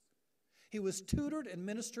 occasions. He was tutored and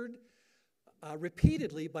ministered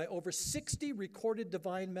repeatedly by over 60 recorded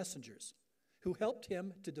divine messengers who helped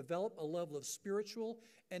him to develop a level of spiritual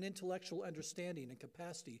and intellectual understanding and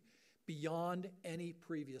capacity beyond any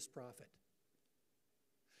previous prophet.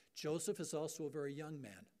 Joseph is also a very young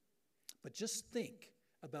man, but just think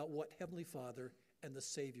about what Heavenly Father and the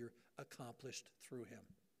Savior accomplished through him.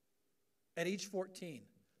 At age 14,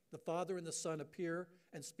 the Father and the Son appear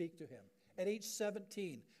and speak to him. At age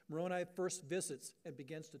 17, Moroni first visits and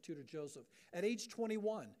begins to tutor Joseph. At age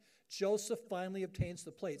 21, Joseph finally obtains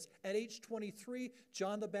the plates. At age 23,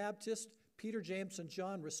 John the Baptist, Peter, James, and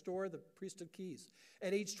John restore the priesthood keys.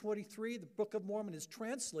 At age 23, the Book of Mormon is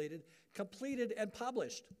translated, completed, and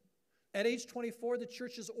published. At age 24, the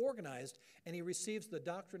church is organized, and he receives the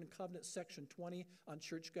Doctrine and Covenants, Section 20 on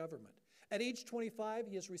church government. At age 25,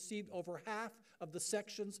 he has received over half of the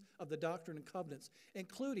sections of the Doctrine and Covenants,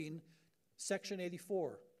 including Section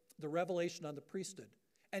 84, the Revelation on the priesthood.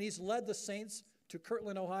 And he's led the saints to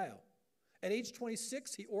Kirtland, Ohio. At age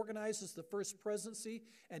 26, he organizes the first presidency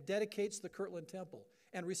and dedicates the Kirtland Temple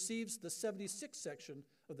and receives the 76th section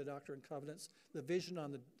of the Doctrine and Covenants, the vision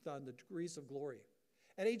on the degrees of glory.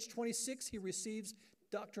 At age 26, he receives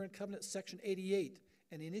Doctrine and Covenants section 88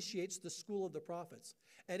 and initiates the School of the Prophets.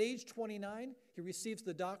 At age 29, he receives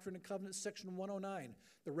the Doctrine and Covenants section 109,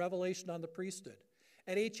 the revelation on the priesthood.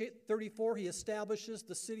 At age 34, he establishes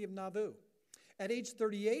the city of Nauvoo. At age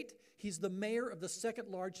 38, he's the mayor of the second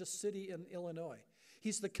largest city in Illinois.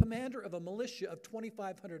 He's the commander of a militia of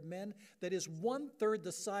 2,500 men that is 1/3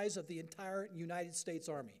 the size of the entire United States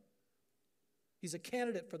Army. He's a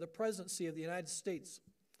candidate for the presidency of the United States,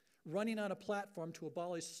 running on a platform to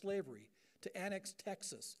abolish slavery, to annex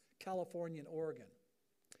Texas, California, and Oregon,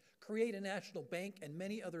 create a national bank, and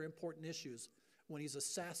many other important issues when he's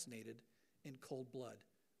assassinated in cold blood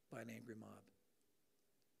by an angry mob.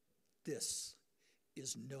 This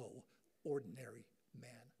is no ordinary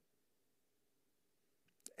man.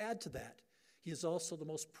 To add to that, he is also the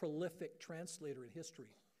most prolific translator in history.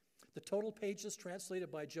 The total pages translated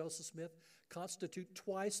by Joseph Smith constitute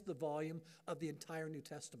twice the volume of the entire New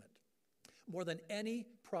Testament, more than any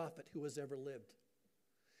prophet who has ever lived.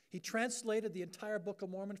 He translated the entire Book of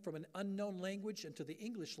Mormon from an unknown language into the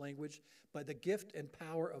English language by the gift and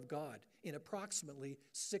power of God in approximately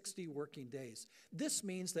 60 working days. This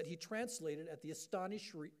means that he translated at the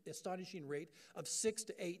astonishing rate of 6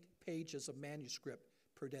 to 8 pages of manuscript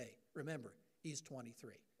per day. Remember, he's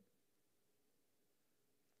 23.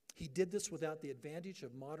 He did this without the advantage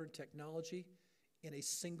of modern technology in a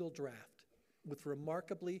single draft, with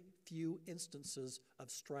remarkably few instances of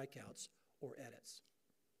strikeouts or edits.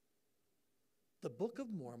 The Book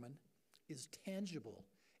of Mormon is tangible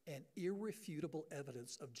and irrefutable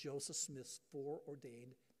evidence of Joseph Smith's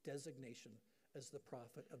foreordained designation as the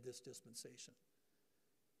prophet of this dispensation.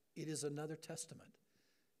 It is another testament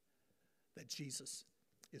that Jesus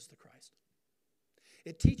is the Christ.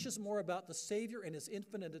 It teaches more about the Savior and his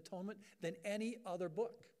infinite atonement than any other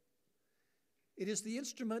book. It is the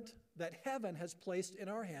instrument that heaven has placed in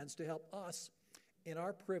our hands to help us in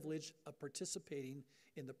our privilege of participating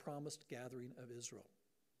in the promised gathering of Israel.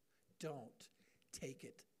 Don't take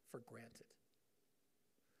it for granted.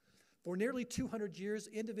 For nearly 200 years,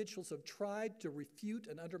 individuals have tried to refute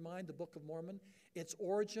and undermine the Book of Mormon, its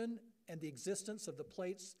origin and the existence of the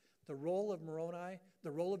plates, the role of Moroni,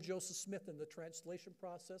 the role of Joseph Smith in the translation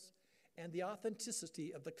process, and the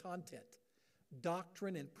authenticity of the content,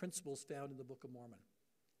 doctrine, and principles found in the Book of Mormon.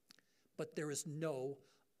 But there is no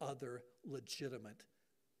other legitimate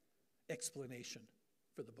explanation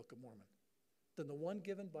for the Book of Mormon than the one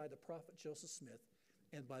given by the prophet Joseph Smith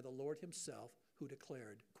and by the Lord himself, who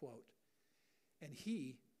declared, quote, and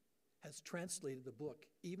he has translated the book,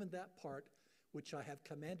 even that part which I have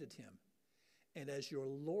commanded him. And as your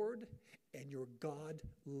Lord and your God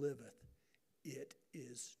liveth, it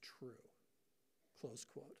is true. Close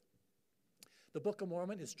quote. The Book of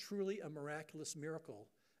Mormon is truly a miraculous miracle,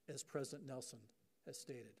 as President Nelson has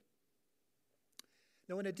stated.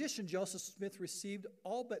 Now, in addition, Joseph Smith received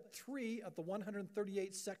all but 3 of the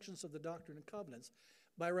 138 sections of the Doctrine and Covenants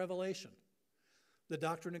by revelation. The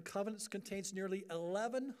Doctrine and Covenants contains nearly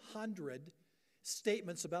 1,100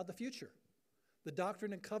 statements about the future. The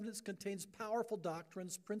Doctrine and Covenants contains powerful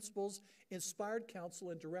doctrines, principles, inspired counsel,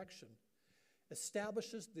 and direction,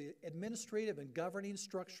 establishes the administrative and governing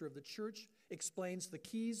structure of the church, explains the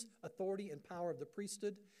keys, authority, and power of the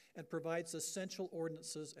priesthood, and provides essential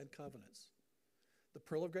ordinances and covenants. The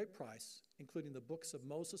Pearl of Great Price, including the books of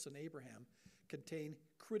Moses and Abraham, contain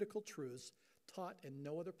critical truths taught in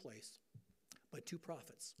no other place by 2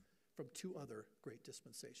 prophets from 2 other great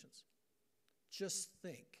dispensations. Just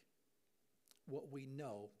think what we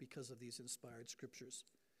know because of these inspired scriptures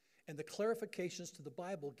and the clarifications to the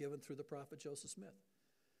Bible given through the prophet Joseph Smith.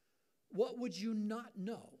 What would you not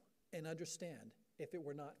know and understand if it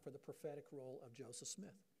were not for the prophetic role of Joseph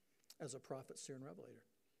Smith as a prophet, seer, and revelator?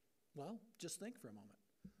 Well, just think for a moment.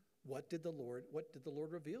 What did the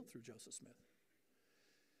Lord reveal through Joseph Smith?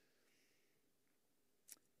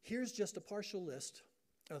 Here's just a partial list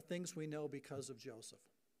of things we know because of Joseph.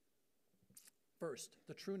 First,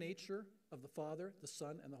 the true nature of the Father, the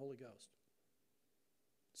Son, and the Holy Ghost.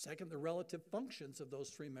 Second, the relative functions of those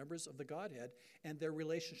 3 members of the Godhead and their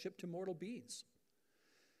relationship to mortal beings.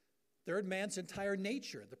 Third, man's entire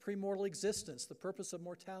nature, the premortal existence, the purpose of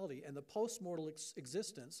mortality, and the postmortal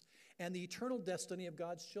existence, and the eternal destiny of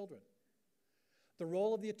God's children. The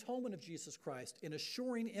role of the atonement of Jesus Christ in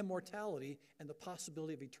assuring immortality and the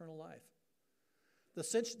possibility of eternal life.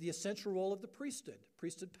 The essential role of the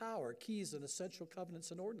priesthood power, keys, and essential covenants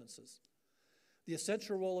and ordinances. The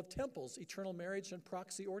essential role of temples, eternal marriage, and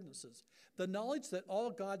proxy ordinances. The knowledge that all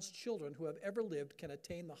God's children who have ever lived can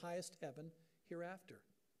attain the highest heaven hereafter.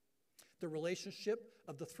 The relationship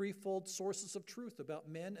of the 3-fold sources of truth about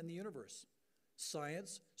men and the universe: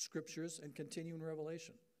 science, scriptures, and continuing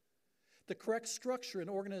revelation. The correct structure and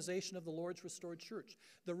organization of the Lord's restored church.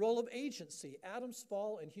 The role of agency, Adam's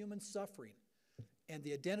fall and human suffering, and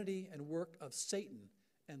the identity and work of Satan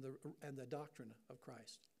and the doctrine of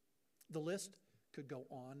Christ. The list could go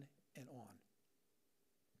on and on.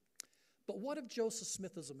 But what of Joseph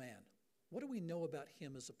Smith as a man? What do we know about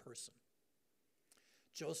him as a person?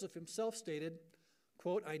 Joseph himself stated,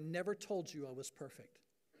 quote, "I never told you I was perfect,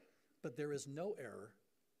 but there is no error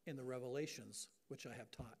in the revelations which I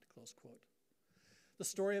have taught," close quote. The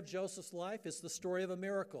story of Joseph's life is the story of a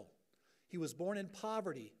miracle. He was born in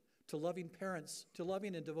poverty to loving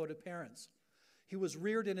and devoted parents. He was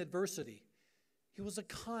reared in adversity. He was a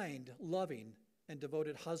kind, loving, and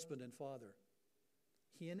devoted husband and father.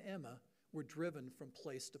 He and Emma were driven from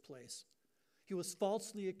place to place. He was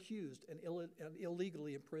falsely accused and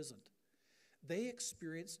illegally imprisoned. They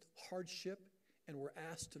experienced hardship and were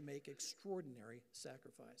asked to make extraordinary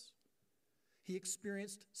sacrifice. He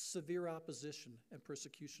experienced severe opposition and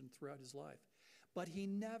persecution throughout his life, but he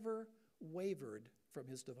never wavered from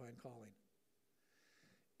his divine calling.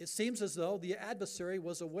 It seems as though the adversary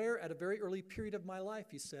was aware at a very early period of my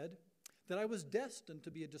life, he said, that I was destined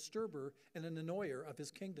to be a disturber and an annoyer of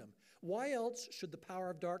his kingdom. Why else should the power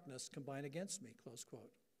of darkness combine against me? Close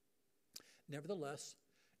quote. Nevertheless,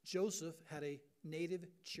 Joseph had a native,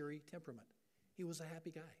 cheery temperament. He was a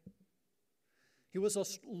happy guy. He was a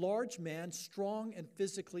large man, strong and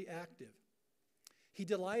physically active. He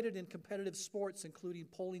delighted in competitive sports, including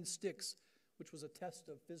pulling sticks, which was a test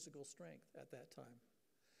of physical strength at that time.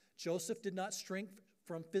 Joseph did not shrink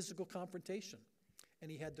from physical confrontation, and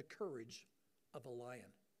he had the courage of a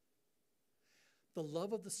lion. The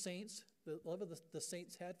love of the saints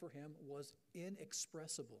had for him was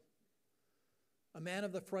inexpressible. A man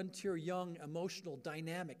of the frontier, young, emotional,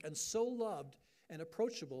 dynamic, and so loved and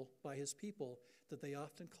approachable by his people that they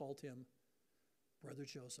often called him Brother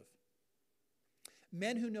Joseph.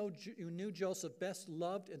 Men who knew Joseph best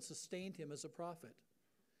loved and sustained him as a prophet.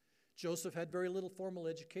 Joseph had very little formal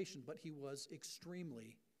education, but he was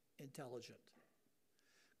extremely intelligent.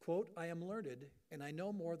 Quote, "I am learned, and I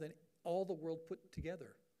know more than all the world put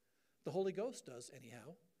together. The Holy Ghost does,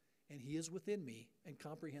 anyhow, and he is within me and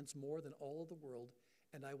comprehends more than all of the world,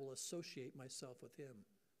 and I will associate myself with him,"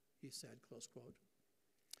 he said, close quote.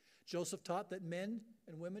 Joseph taught that men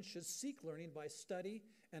and women should seek learning by study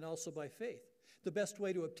and also by faith. The best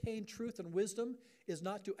way to obtain truth and wisdom is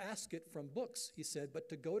not to ask it from books, he said, but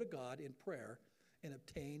to go to God in prayer and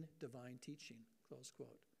obtain divine teaching, close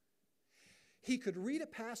quote. He could read a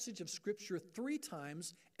passage of Scripture 3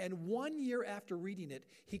 times, and 1 year after reading it,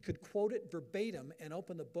 he could quote it verbatim and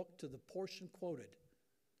open the book to the portion quoted.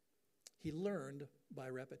 He learned by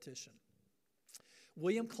repetition.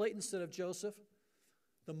 William Clayton said of Joseph,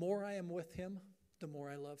 "The more I am with him, the more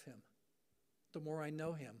I love him. The more I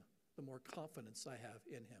know him, the more confidence I have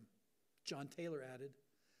in him." John Taylor added,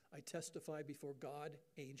 "I testify before God,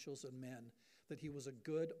 angels, and men that he was a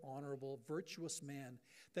good, honorable, virtuous man,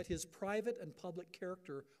 that his private and public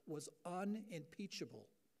character was unimpeachable,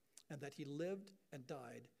 and that he lived and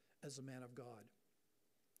died as a man of God."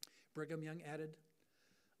 Brigham Young added,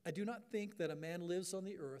 "I do not think that a man lives on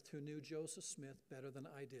the earth who knew Joseph Smith better than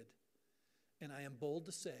I did, and I am bold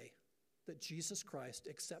to say that Jesus Christ,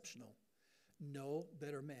 exceptional, no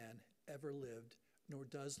better man ever lived nor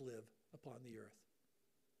does live upon the earth."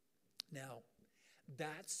 Now,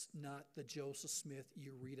 that's not the Joseph Smith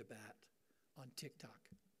you read about on TikTok.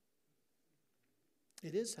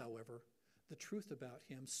 It is, however, the truth about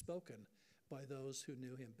him spoken by those who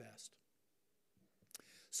knew him best.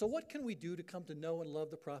 So what can we do to come to know and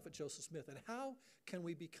love the prophet Joseph Smith, and how can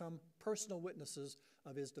we become personal witnesses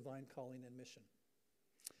of his divine calling and mission?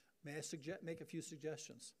 May I make a few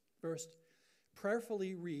suggestions? First,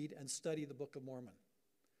 prayerfully read and study the Book of Mormon.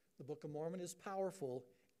 The Book of Mormon is powerful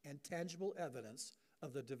and tangible evidence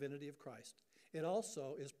of the divinity of Christ. It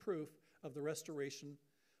also is proof of the restoration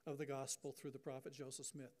of the gospel through the prophet Joseph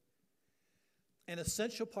Smith. An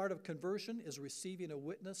essential part of conversion is receiving a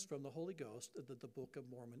witness from the Holy Ghost that the Book of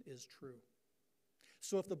Mormon is true.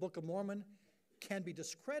 So if the Book of Mormon can be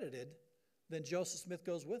discredited, then Joseph Smith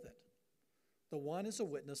goes with it. The one is a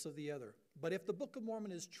witness of the other. But if the Book of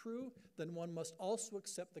Mormon is true, then one must also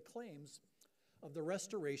accept the claims of the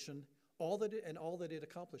restoration, all that it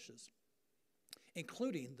accomplishes,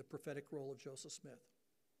 including the prophetic role of Joseph Smith.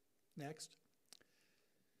 Next,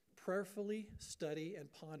 prayerfully study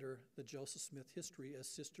and ponder the Joseph Smith history as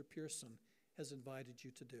Sister Pearson has invited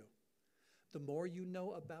you to do. The more you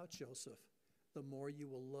know about Joseph, the more you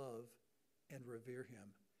will love and revere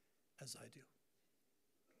him, as I do.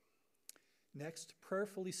 Next,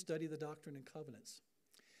 prayerfully study the Doctrine and Covenants.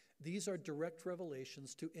 These are direct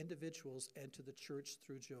revelations to individuals and to the church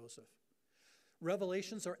through Joseph.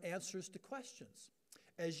 Revelations are answers to questions.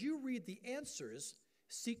 As you read the answers,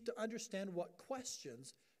 seek to understand what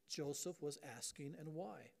questions Joseph was asking and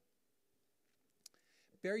why.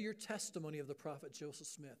 Bear your testimony of the prophet Joseph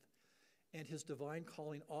Smith and his divine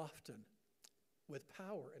calling often with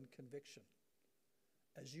power and conviction.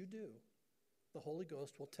 As you do, the Holy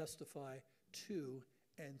Ghost will testify to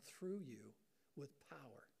and through you with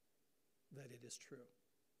power that it is true.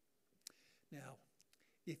 Now,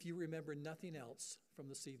 if you remember nothing else from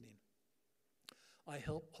this evening, I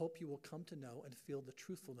hope you will come to know and feel the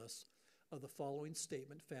truthfulness of the following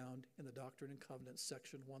statement found in the Doctrine and Covenants,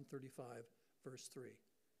 section 135, verse 3.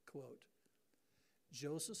 Quote,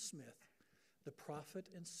 "Joseph Smith, the prophet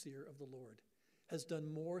and seer of the Lord, has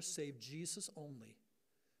done more save Jesus only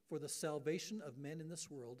for the salvation of men in this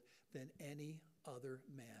world than any other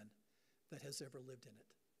man that has ever lived in it.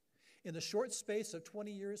 In the short space of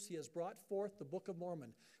 20 years, he has brought forth the Book of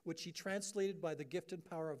Mormon, which he translated by the gift and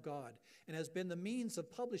power of God, and has been the means of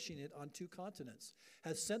publishing it on 2 continents,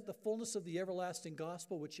 has sent the fullness of the everlasting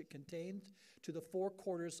gospel which it contained to the 4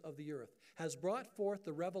 quarters of the earth, has brought forth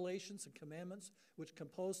the revelations and commandments which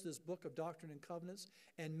compose this book of Doctrine and Covenants,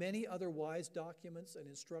 and many other wise documents and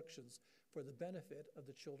instructions for the benefit of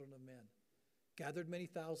the children of men, gathered many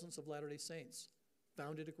thousands of Latter-day Saints,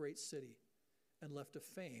 founded a great city, and left a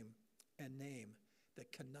fame and name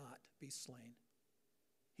that cannot be slain.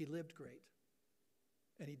 He lived great,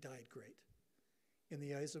 and he died great in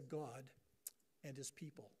the eyes of God and his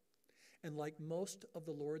people. And like most of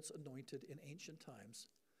the Lord's anointed in ancient times,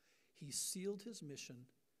 he sealed his mission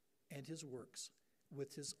and his works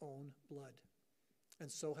with his own blood.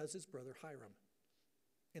 And so has his brother Hiram.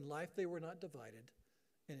 In life they were not divided,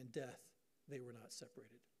 and in death they were not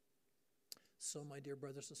separated. So, my dear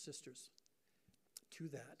brothers and sisters, to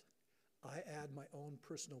that, I add my own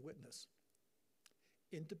personal witness,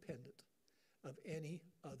 independent of any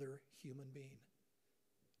other human being.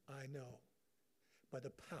 I know by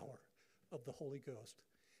the power of the Holy Ghost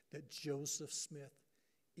that Joseph Smith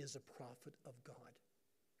is a prophet of God.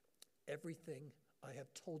 Everything I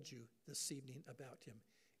have told you this evening about him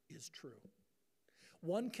is true.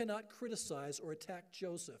 One cannot criticize or attack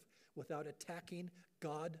Joseph without attacking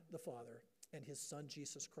God the Father and his Son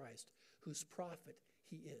Jesus Christ, whose prophet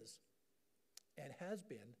he is and has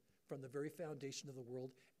been from the very foundation of the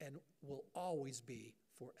world and will always be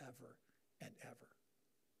forever and ever.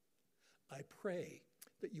 I pray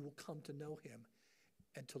that you will come to know him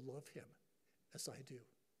and to love him as I do,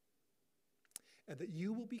 and that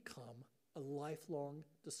you will become a lifelong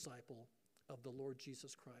disciple of the Lord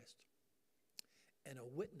Jesus Christ, and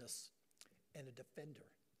a witness and a defender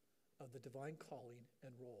of the divine calling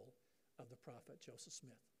and role of the prophet Joseph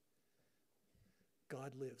Smith.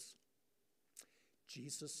 God lives.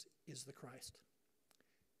 Jesus is the Christ.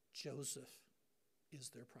 Joseph is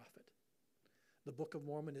their prophet. The Book of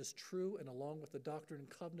Mormon is true, and along with the Doctrine and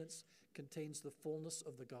Covenants, contains the fullness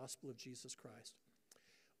of the gospel of Jesus Christ.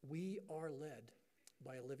 We are led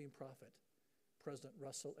by a living prophet, President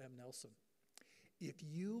Russell M. Nelson. If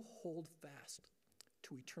you hold fast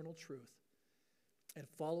to eternal truth and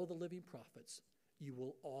follow the living prophets, you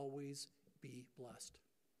will always be blessed.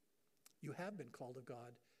 You have been called of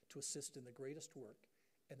God to assist in the greatest work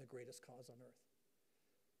and the greatest cause on earth.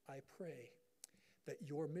 I pray that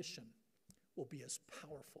your mission will be as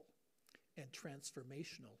powerful and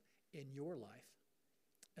transformational in your life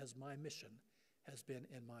as my mission has been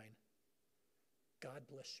in mine. God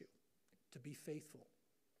bless you to be faithful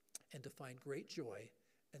and to find great joy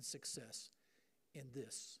and success in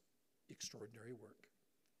this extraordinary work.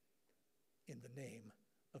 In the name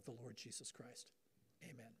of the Lord Jesus Christ,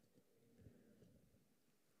 amen.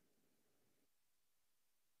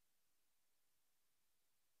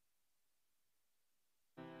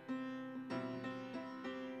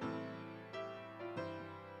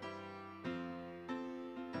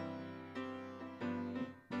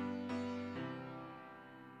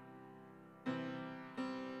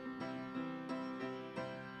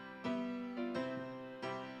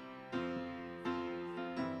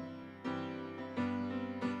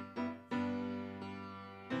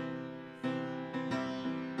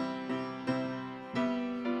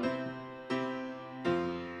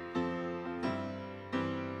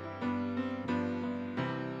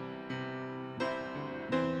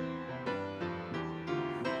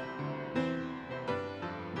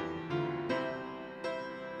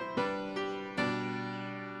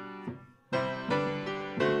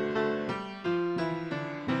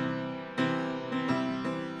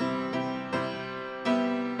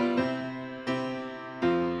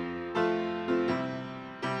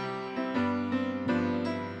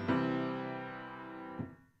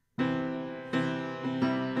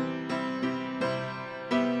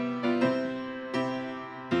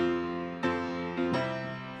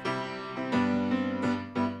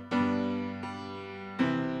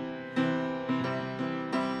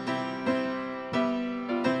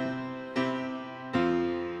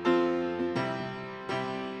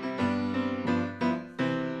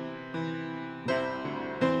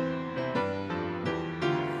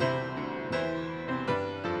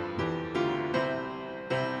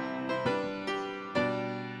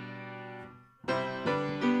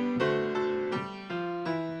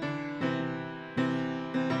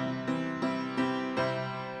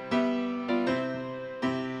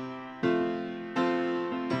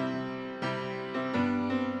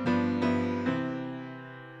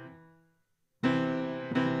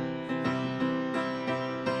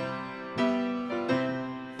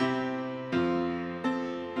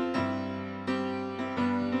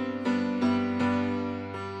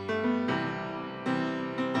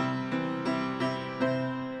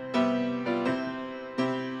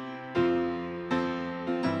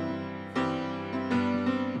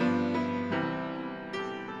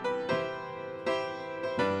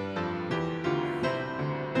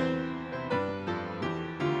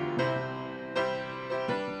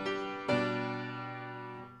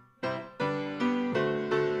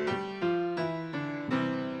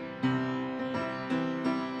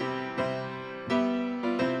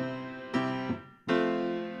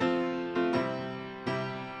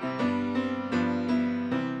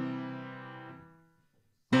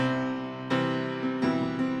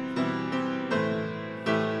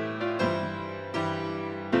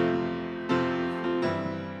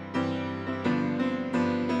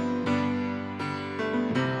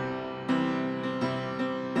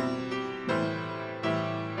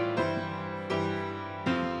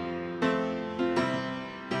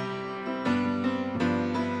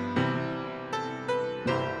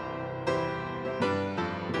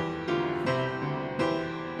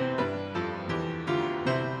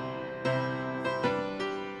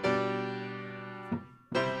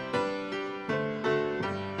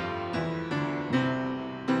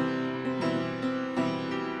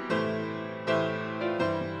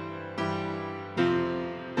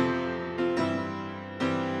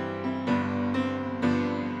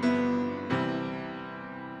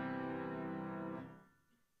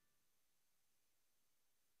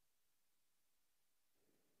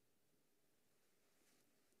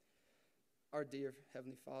 Our dear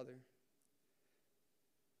Heavenly Father,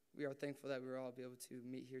 we are thankful that we will all be able to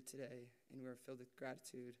meet here today, and we are filled with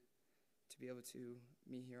gratitude to be able to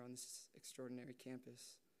meet here on this extraordinary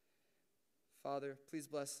campus. Father, please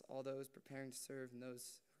bless all those preparing to serve and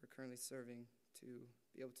those who are currently serving to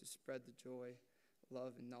be able to spread the joy,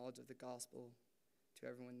 love, and knowledge of the gospel to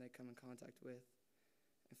everyone they come in contact with.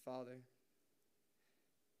 And Father,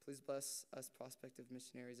 please bless us prospective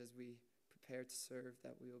missionaries as we prepare to serve,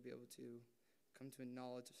 that we will be able to come to a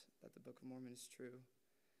knowledge that the Book of Mormon is true,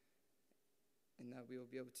 and that we will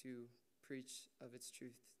be able to preach of its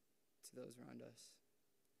truth to those around us.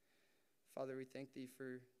 Father, we thank thee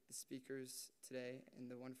for the speakers today and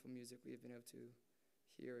the wonderful music we have been able to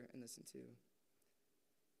hear and listen to.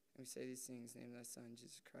 And we say these things in the name of thy Son,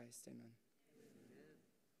 Jesus Christ. Amen.